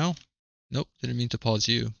right now. Nope, didn't mean to pause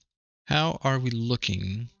you. How are we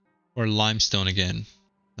looking for limestone again?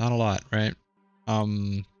 Not a lot, right? All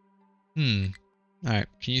right,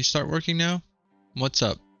 can you start working now? What's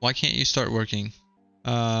up? Why can't you start working?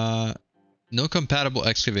 No compatible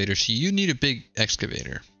excavator. So you need a big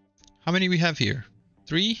excavator. How many we have here?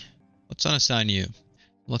 3? Let's unassign you.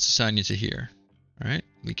 Let's assign you to here. All right,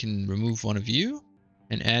 we can remove one of you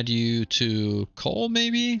and add you to coal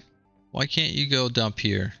maybe? Why can't you go dump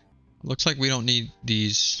here? Looks like we don't need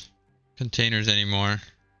these containers anymore.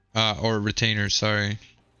 Or retainers, sorry.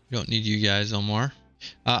 We don't need you guys no more.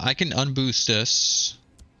 I can unboost this.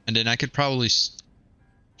 And then I could probably...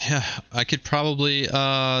 Yeah, I could probably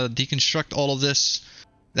deconstruct all of this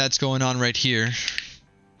that's going on right here.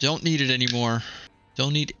 Don't need it anymore.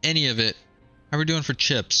 Don't need any of it. How are we doing for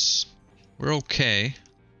chips? We're okay.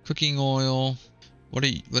 Cooking oil. What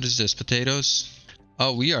is this? Potatoes?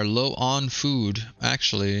 Oh, we are low on food.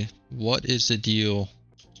 Actually, what is the deal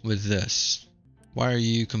with this? Why are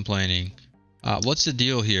you complaining? What's the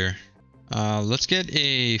deal here? Let's get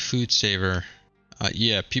a food saver.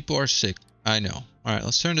 Yeah, people are sick. I know. Alright,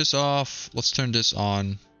 let's turn this off. Let's turn this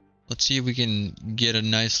on. Let's see if we can get a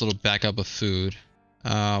nice little backup of food.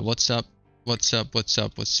 What's up? What's up? What's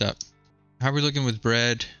up? What's up? How are we looking with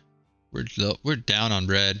bread? We're down on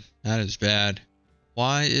bread. That is bad.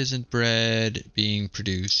 Why isn't bread being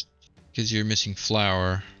produced? Because you're missing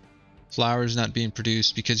flour. Flour is not being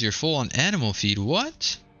produced because you're full on animal feed.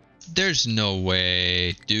 What? There's no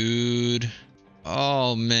way, dude.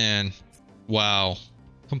 Oh, man. Wow.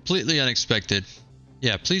 Completely unexpected.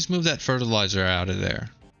 Yeah, please move that fertilizer out of there.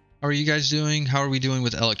 How are you guys doing? How are we doing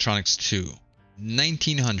with electronics 2?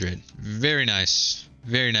 1900. Very nice.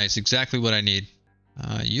 Very nice. Exactly what I need.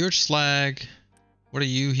 Your slag. What are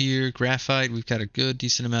you here? Graphite. We've got a good,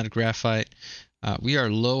 decent amount of graphite. We are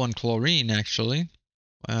low on chlorine, actually.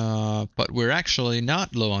 But we're actually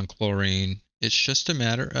not low on chlorine. It's just a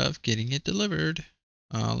matter of getting it delivered.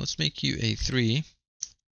 Let's make you a 3.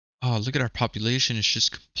 Oh, look at our population. It's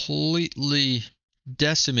just completely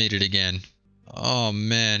decimated again. Oh,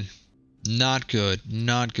 man. Not good.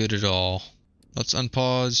 Not good at all. Let's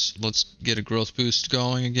unpause. Let's get a growth boost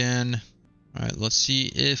going again. All right, let's see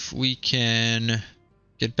if we can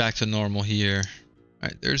get back to normal here. All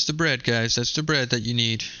right, there's the bread, guys. That's the bread that you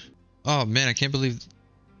need. Oh, man, I can't believe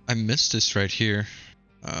I missed this right here.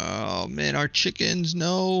 Oh, man, our chickens,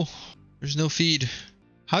 no. There's no feed.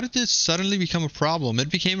 How did this suddenly become a problem? It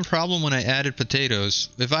became a problem when I added potatoes.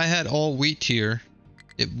 If I had all wheat here,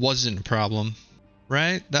 it wasn't a problem.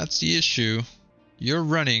 Right? That's the issue.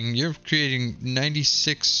 You're creating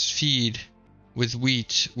 96 feed with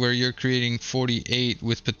wheat, where you're creating 48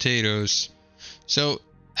 with potatoes. So,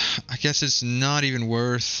 I guess it's not even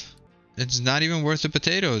worth the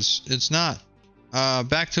potatoes. It's not.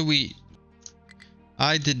 Back to wheat.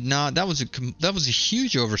 I did not. That was a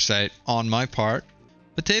huge oversight on my part.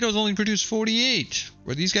 Potatoes only produce 48,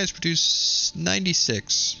 where these guys produce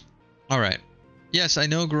 96. All right. Yes, I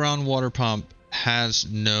know groundwater pump has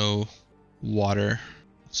no water.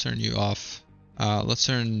 Let's turn you off. Let's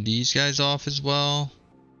turn these guys off as well.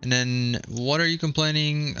 And then, what are you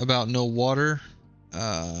complaining about? No water?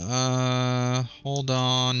 Hold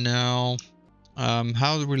on now.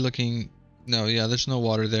 How are we looking? No, yeah, there's no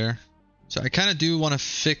water there. So I kind of do want to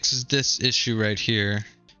fix this issue right here.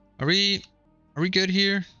 Are we good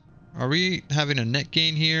here? Are we having a net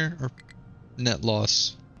gain here or net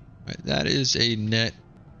loss? Right, that is a net.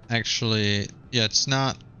 Actually, yeah, it's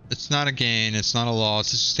not a gain. It's not a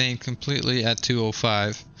loss. It's staying completely at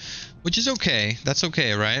 205, which is okay. That's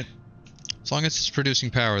okay, right? As long as it's producing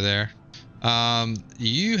power there.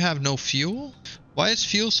 You have no fuel? Why is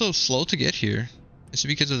fuel so slow to get here? Is it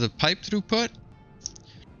because of the pipe throughput?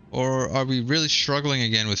 Or are we really struggling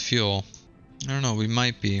again with fuel? I don't know, we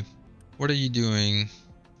might be. What are you doing?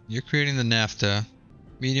 You're creating the naphtha,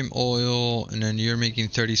 medium oil, and then you're making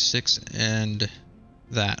 36 and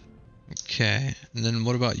that. Okay, and then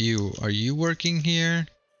what about you? Are you working here?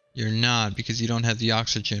 You're not, because you don't have the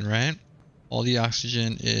oxygen, right? All the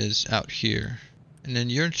oxygen is out here. And then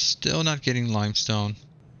you're still not getting limestone.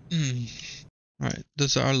 Alright,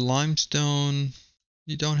 does our limestone...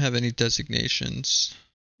 You don't have any designations.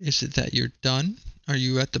 Is it that you're done? Are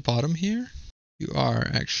you at the bottom here? You are,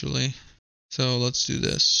 actually. So let's do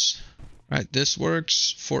this. Alright, this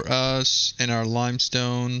works for us and our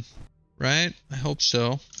limestone, right? I hope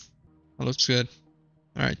so. That looks good.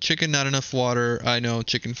 Alright, chicken, not enough water. I know,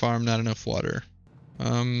 chicken farm, not enough water.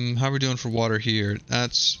 How are we doing for water here?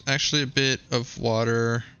 That's actually a bit of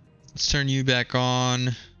water. Let's turn you back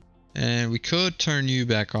on. And we could turn you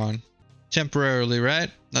back on. Temporarily,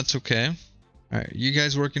 right? That's okay. Alright, you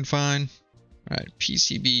guys working fine? Alright,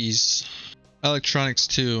 PCBs. Electronics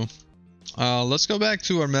 2. Let's go back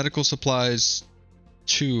to our medical supplies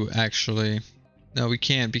 2, actually. No, we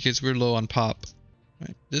can't because we're low on pop.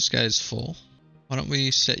 Alright, this guy's full. Why don't we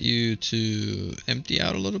set you to empty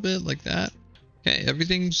out a little bit like that? Okay,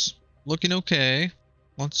 everything's looking okay.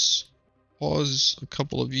 Let's pause a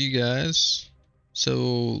couple of you guys.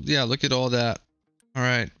 So, yeah, look at all that.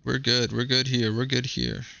 Alright, we're good. We're good here. We're good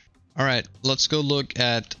here. Alright, let's go look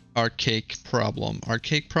at our cake problem. Our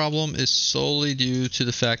cake problem is solely due to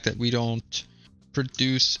the fact that we don't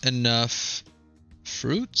produce enough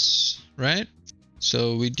fruits, right?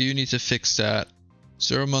 So we do need to fix that.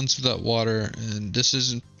 0 months without water, and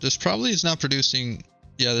this probably is not producing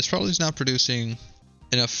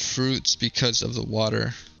enough fruits because of the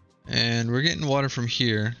water. And we're getting water from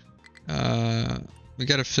here. We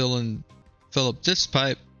gotta fill up this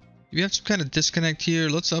pipe. We have some kind of disconnect here.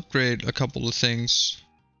 Let's upgrade a couple of things.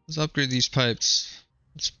 Let's upgrade these pipes.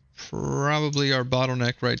 It's probably our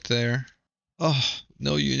bottleneck right there. Oh,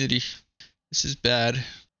 no unity. This is bad.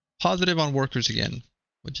 Positive on workers again,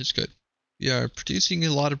 which is good. We are producing a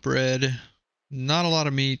lot of bread, not a lot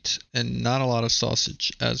of meat, and not a lot of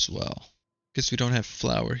sausage as well. Because we don't have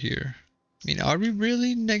flour here. I mean, are we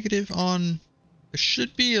really negative on... There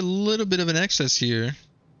should be a little bit of an excess here.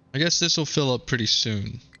 I guess this will fill up pretty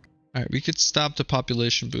soon. Alright, we could stop the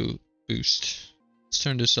population boost. Let's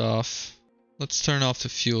turn this off. Let's turn off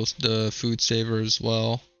the food saver as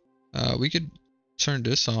well. We could turn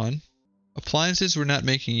this on. Appliances we're not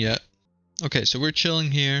making yet. Okay, so we're chilling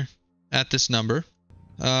here at this number.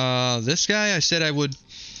 This guy I said I would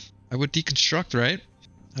deconstruct, right?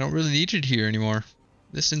 I don't really need it here anymore.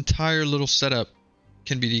 This entire little setup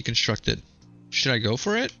can be deconstructed. Should I go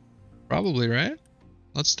for it? Probably, right?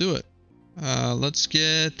 Let's do it. Let's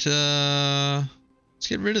get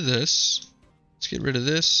rid of this. Let's get rid of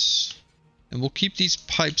this. And we'll keep these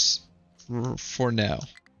pipes for now.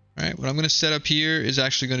 Alright, what I'm going to set up here is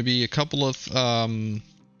actually going to be a couple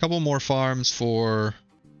more farms for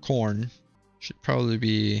corn. Should probably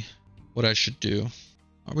be what I should do.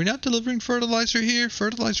 Are we not delivering fertilizer here?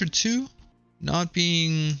 Fertilizer 2? Not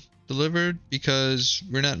being delivered because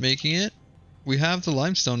we're not making it. We have the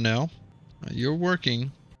limestone now. You're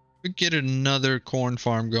working. We get another corn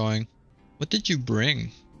farm going. What did you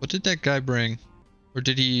bring? What did that guy bring? Or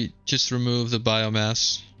did he just remove the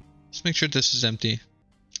biomass? Let's make sure this is empty.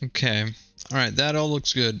 Okay. Alright, that all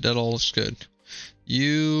looks good. That all looks good.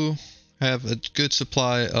 You have a good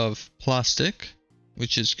supply of plastic,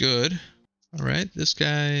 which is good. Alright, this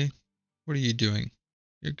guy, what are you doing?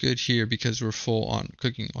 You're good here because we're full on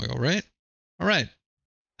cooking oil, right? Alright.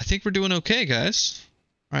 I think we're doing okay, guys.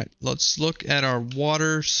 Alright, let's look at our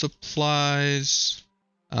water supplies.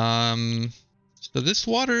 So this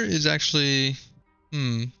water is actually...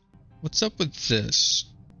 what's up with this?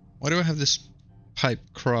 Why do I have this pipe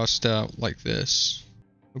crossed out like this?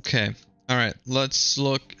 Okay. Alright, let's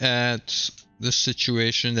look at the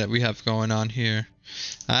situation that we have going on here.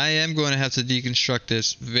 I am going to have to deconstruct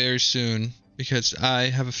this very soon because I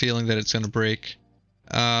have a feeling that it's going to break.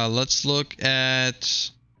 Let's look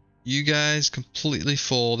at you guys completely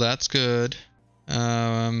full. That's good.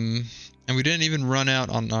 And we didn't even run out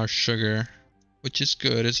on our sugar, which is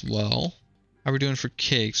good as well. How are we doing for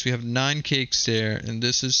cakes? We have 9 cakes there, and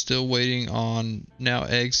this is still waiting on now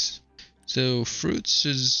eggs. So fruits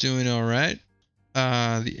is doing all right.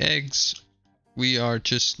 The eggs, we are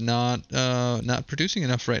just not producing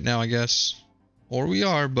enough right now, I guess. Or we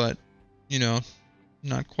are, but you know,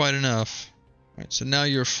 not quite enough. All right, so now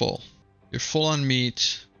you're full. You're full on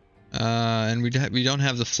meat, and we don't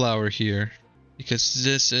have the flour here because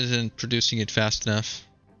this isn't producing it fast enough.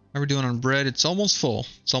 How are we doing on bread? It's almost full.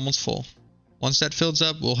 It's almost full. Once that fills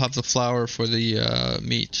up, we'll have the flour for the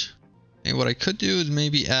meat. And what I could do is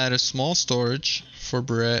maybe add a small storage for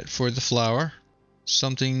bread, for the flour.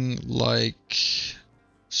 Something like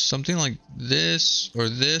this or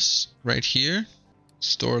this right here.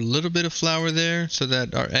 Store a little bit of flour there so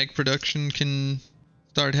that our egg production can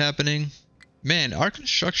start happening. Man, our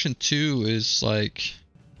construction 2 is like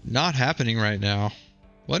not happening right now.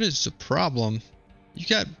 What is the problem? You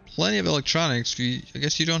got plenty of electronics. I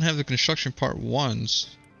guess you don't have the construction part 1s.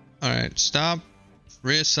 Alright, stop.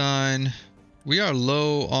 Reassign. We are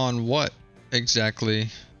low on what exactly?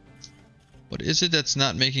 What is it that's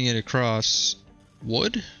not making it across?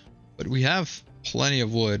 Wood? But we have plenty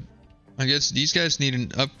of wood. I guess these guys need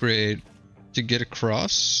an upgrade to get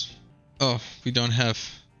across. Oh, we don't have...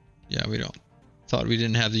 Yeah, we don't. Thought we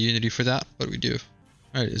didn't have the unity for that, but we do.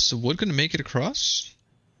 Alright, is the wood going to make it across?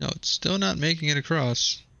 No, it's still not making it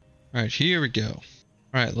across. Alright, here we go.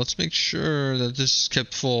 Alright, let's make sure that this is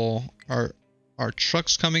kept full. Our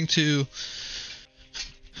truck's coming to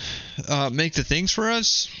make the things for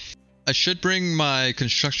us. I should bring my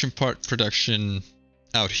construction part production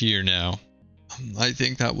out here now. I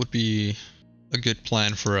think that would be a good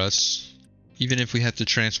plan for us. Even if we have to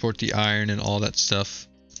transport the iron and all that stuff.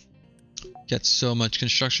 Get so much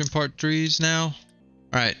construction part trees now.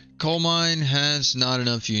 Alright, coal mine has not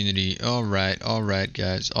enough unity. Alright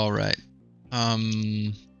guys, alright.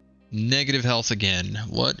 Negative health again.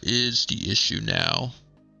 What is the issue now?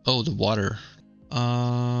 Oh, the water.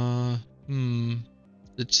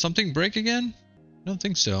 Did something break again? I don't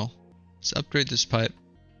think so. Let's upgrade this pipe.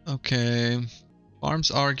 Okay.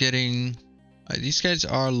 Farms are getting... these guys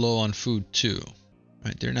are low on food too.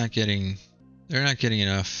 Right, they're not getting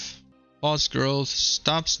enough. Pause growth.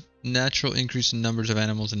 Stops natural increase in numbers of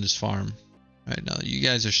animals in this farm. Right now, you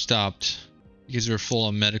guys are stopped because we're full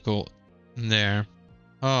on medical in there.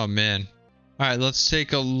 Oh man. Alright, let's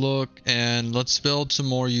take a look and let's build some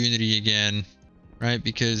more unity again. Right,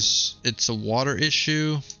 because it's a water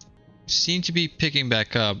issue. We seem to be picking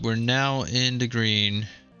back up. We're now in the green.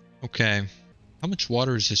 Okay. How much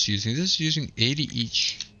water is this using? This is using 80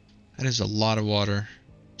 each. That is a lot of water.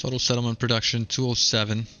 Total settlement production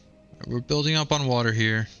 207. We're building up on water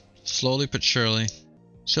here. Slowly but surely.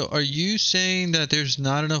 So are you saying that there's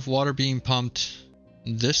not enough water being pumped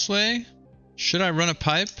this way? Should I run a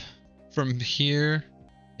pipe from here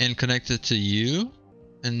and connect it to you?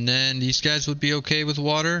 And then these guys would be okay with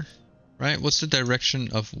water? Right? What's the direction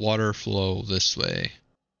of water flow this way?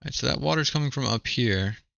 Right, so that water is coming from up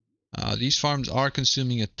here. These farms are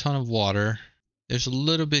consuming a ton of water. There's a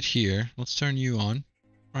little bit here. Let's turn you on.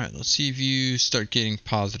 Alright, let's see if you start getting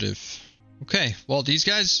positive. Okay, well these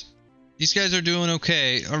guys are doing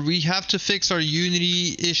okay. We have to fix our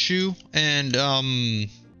unity issue, and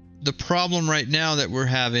the problem right now that we're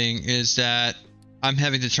having is that I'm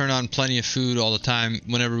having to turn on plenty of food all the time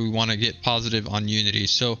whenever we want to get positive on unity.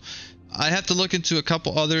 So I have to look into a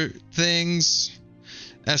couple other things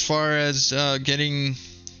as far as getting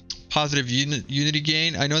positive unity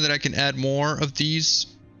gain. I know that I can add more of these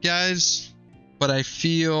guys, but I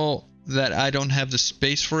feel that I don't have the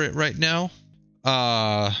space for it right now.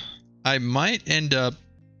 I might end up...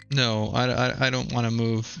 No, I don't want to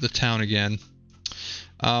move the town again.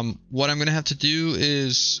 What I'm going to have to do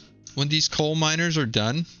is, when these coal miners are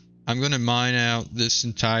done, I'm going to mine out this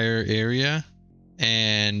entire area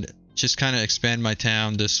and just kind of expand my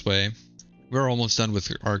town this way. We're almost done with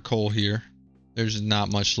our coal here. There's not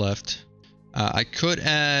much left. I could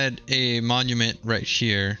add a monument right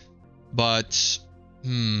here, but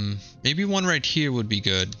maybe one right here would be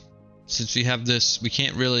good. Since we have this, we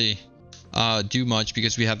can't really do much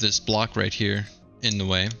because we have this block right here in the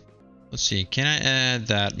way. Let's see, can I add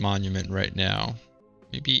that monument right now?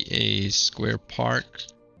 Maybe a square park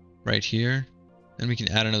right here. Then we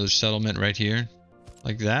can add another settlement right here.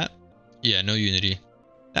 Like that. Yeah, no unity.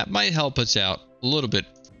 That might help us out a little bit.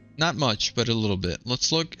 Not much, but a little bit.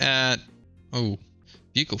 Let's look at... Oh,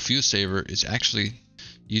 vehicle fuel saver is actually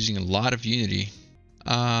using a lot of unity.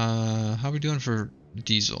 How are we doing for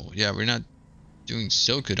diesel? Yeah, we're not doing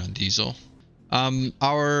so good on diesel.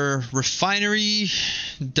 Our refinery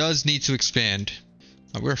does need to expand.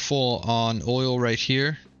 We're full on oil right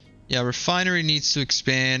here. Yeah, refinery needs to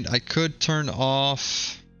expand. I could turn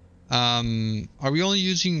off... are we only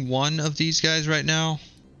using one of these guys right now?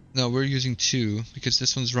 No, we're using two because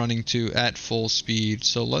this one's running at full speed.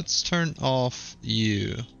 So let's turn off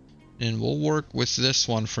you. And we'll work with this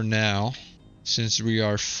one for now since we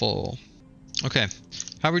are full. Okay,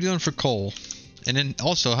 how are we doing for coal? And then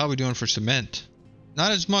also, how are we doing for cement?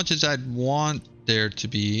 Not as much as I'd want there to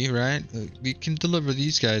be, right? We can deliver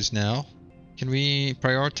these guys now. Can we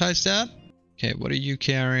prioritize that? Okay, what are you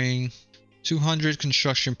carrying? 200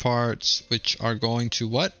 construction parts, which are going to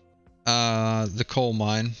what? The coal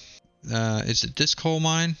mine. Is it this coal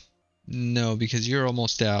mine? No, because you're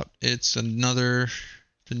almost out. It's the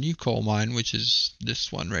new coal mine, which is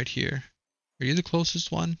this one right here. Are you the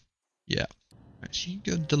closest one? Yeah. Alright, so you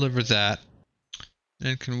go deliver that.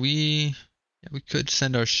 And can we... Yeah, we could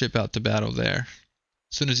send our ship out to battle there.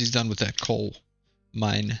 As soon as he's done with that coal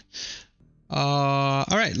mine.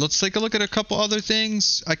 Alright, let's take a look at a couple other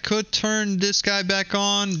things. I could turn this guy back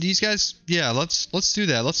on. These guys, yeah, let's do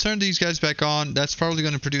that. Let's turn these guys back on. That's probably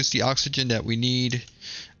going to produce the oxygen that we need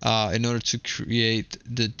in order to create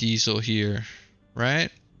the diesel here,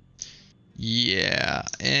 right? Yeah,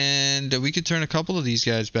 and we could turn a couple of these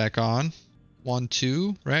guys back on. 1,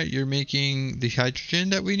 2, right? You're making the hydrogen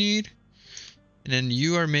that we need. And then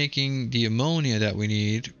you are making the ammonia that we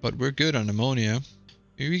need, but we're good on ammonia.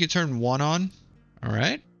 Maybe we could turn 1 on. All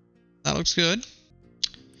right, that looks good.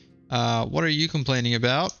 What are you complaining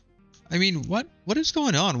about? I mean, what is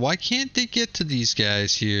going on? Why can't they get to these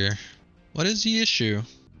guys here? What is the issue?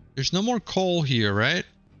 There's no more coal here, right?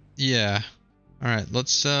 Yeah. All right,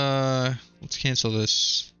 let's cancel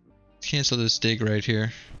this. Let's cancel this dig right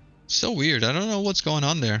here. So weird. I don't know what's going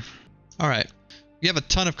on there. All right, we have a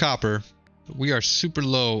ton of copper. We are super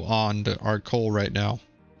low on our coal right now.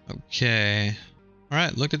 Okay. All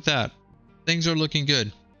right, look at that. Things are looking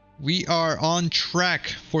good. We are on track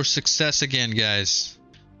for success again, guys.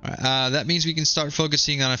 That means we can start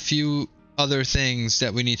focusing on a few other things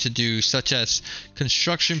that we need to do, such as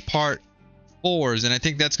construction part 4s, and I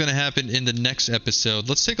think that's going to happen in the next episode.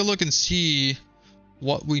 Let's take a look and see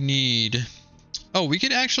what we need. Oh, we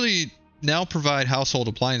can actually now provide household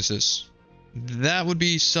appliances. That would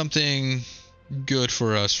be something good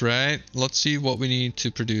for us, right? Let's see what we need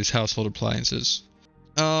to produce household appliances.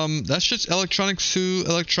 That's just electronics 2,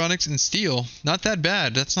 electronics, and steel. Not that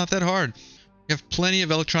bad. That's not that hard. We have plenty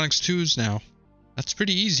of electronics 2s now. That's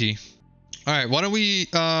pretty easy. All right, why don't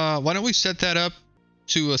we set that up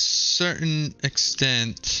to a certain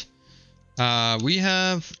extent? We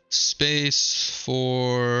have space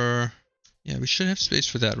for... Yeah, we should have space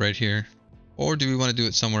for that right here. Or do we want to do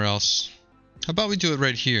it somewhere else? How about we do it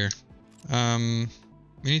right here? We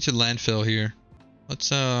need to landfill here.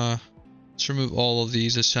 Let's remove all of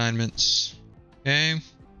these assignments. Okay.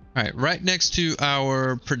 All right, right next to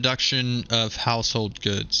our production of household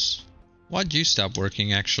goods. Why'd you stop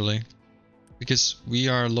working, actually? Because we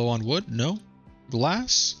are low on wood? No?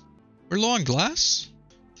 Glass? We're low on glass?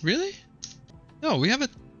 Really? No, we have a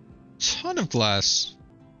ton of glass.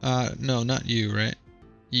 No, not you, right?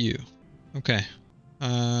 You. Okay.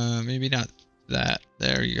 Maybe not that.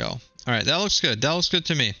 There you go. All right, that looks good. That looks good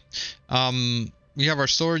to me. We have our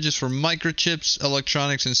storages for microchips,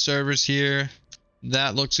 electronics, and servers here.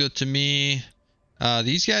 That looks good to me.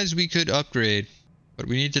 These guys we could upgrade, but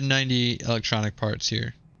we need the 90 electronic parts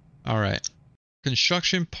here. All right.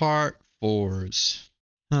 Construction part 4s.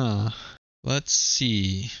 Let's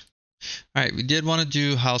see. All right, we did want to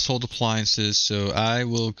do household appliances, so I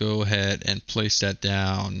will go ahead and place that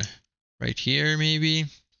down right here, maybe.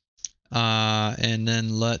 And then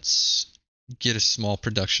let's get a small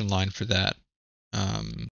production line for that.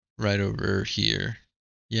 Right over here.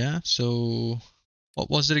 Yeah, so what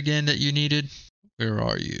was it again that you needed? Where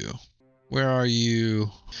are you? Where are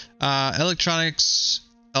you? Electronics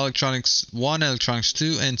 1, electronics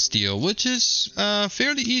 2, and steel, which is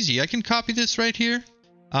fairly easy. I can copy this right here.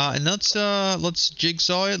 And let's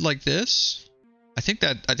jigsaw it like this. I think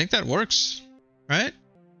that works, right?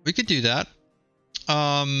 We could do that.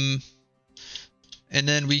 And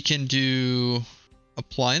then we can do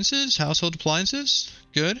appliances, household appliances.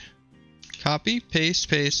 Good. Copy, paste,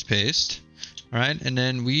 paste, paste. All right, and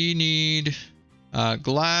then we need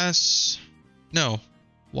glass. No,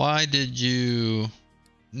 why did you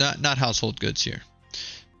not household goods here?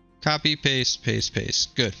 Copy, paste, paste,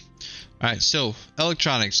 paste. Good. All right, so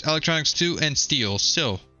electronics 2, and steel.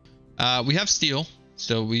 So we have steel,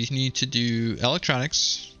 so we need to do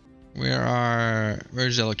electronics.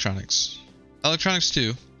 Where's electronics? Electronics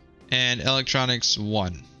 2 and electronics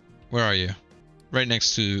 1. Where are you? Right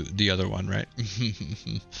next to the other one, right?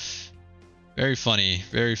 Very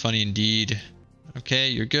funny indeed. Okay,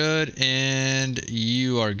 you're good, and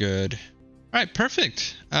you are good. All right,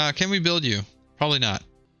 perfect. Can we build you? Probably not.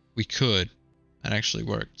 We could. That actually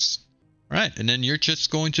works. All right, and then you're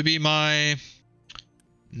just going to be my...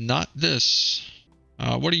 Not this.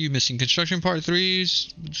 What are you missing? Construction part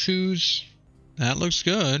 3s, 2s. That looks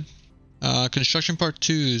good. Construction part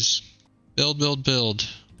 2s. Build, build, build.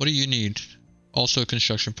 What do you need? Also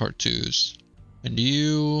construction part 2s. And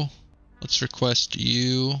you... Let's request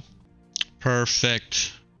you.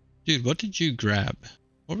 Perfect. Dude, what did you grab?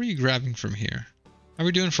 What were you grabbing from here? How are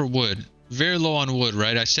we doing for wood? Very low on wood,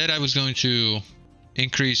 right? I said I was going to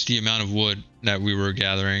increase the amount of wood that we were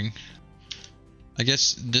gathering. I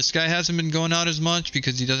guess this guy hasn't been going out as much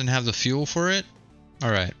because he doesn't have the fuel for it.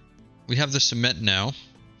 Alright. We have the cement now.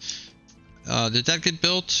 Did that get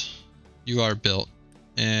built? You are built.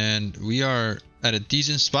 And we are at a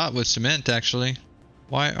decent spot with cement, actually.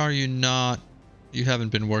 Why are you not... You haven't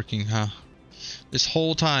been working, huh? This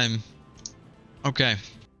whole time. Okay.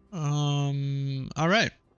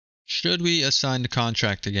 Alright. Should we assign the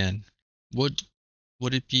contract again? Would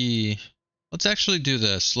it be Let's actually do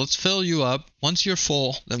this. Let's fill you up. Once you're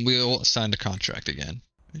full, then we'll sign the contract again.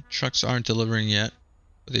 Trucks aren't delivering yet,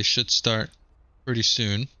 but they should start pretty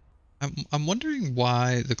soon. I'm wondering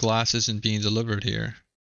why the glass isn't being delivered here.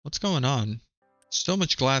 What's going on? So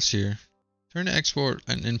much glass here. Turn the export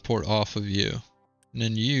and import off of you. And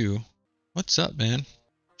then you. What's up, man?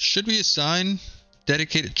 Should we assign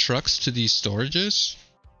dedicated trucks to these storages?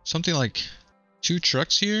 Something like 2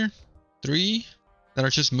 trucks here? 3? That are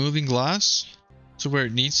just moving glass to where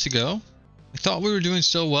it needs to go? I thought we were doing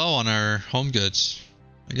so well on our home goods.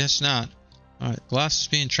 I guess not. Alright, glass is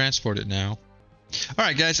being transported now.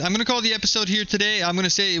 Alright guys, I'm going to call the episode here today. I'm going to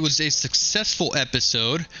say it was a successful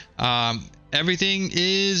episode. Everything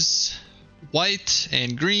is white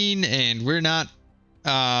and green, and we're not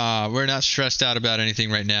stressed out about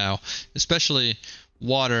anything right now, especially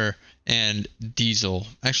water and diesel.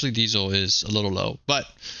 Actually, diesel is a little low, but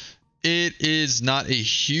it is not a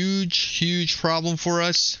huge problem for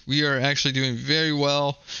us. We are actually doing very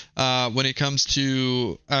well when it comes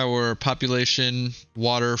to our population,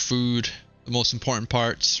 water, food, the most important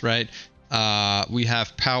parts, right? We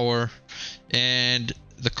have power, and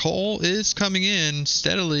the coal is coming in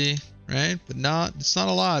steadily, right? But it's not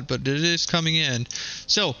a lot, but it is coming in.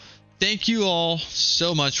 So thank you all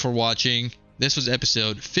so much for watching. This was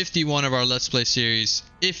episode 51 of our Let's Play series.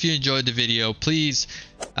 If you enjoyed the video, please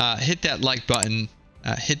hit that like button,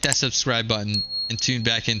 hit that subscribe button, and tune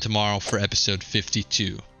back in tomorrow for episode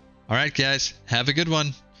 52. Alright guys, have a good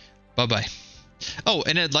one. Bye bye. Oh,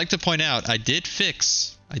 and I'd like to point out, I did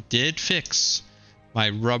fix my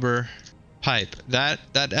rubber pipe. That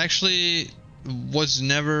actually was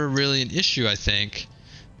never really an issue, I think.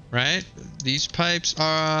 Right? These pipes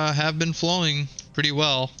have been flowing pretty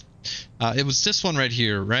well. It was this one right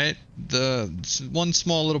here, right? The one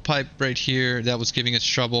small little pipe right here that was giving us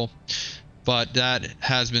trouble, but that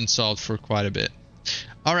has been solved for quite a bit.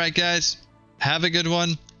 Alright guys, have a good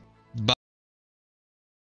one.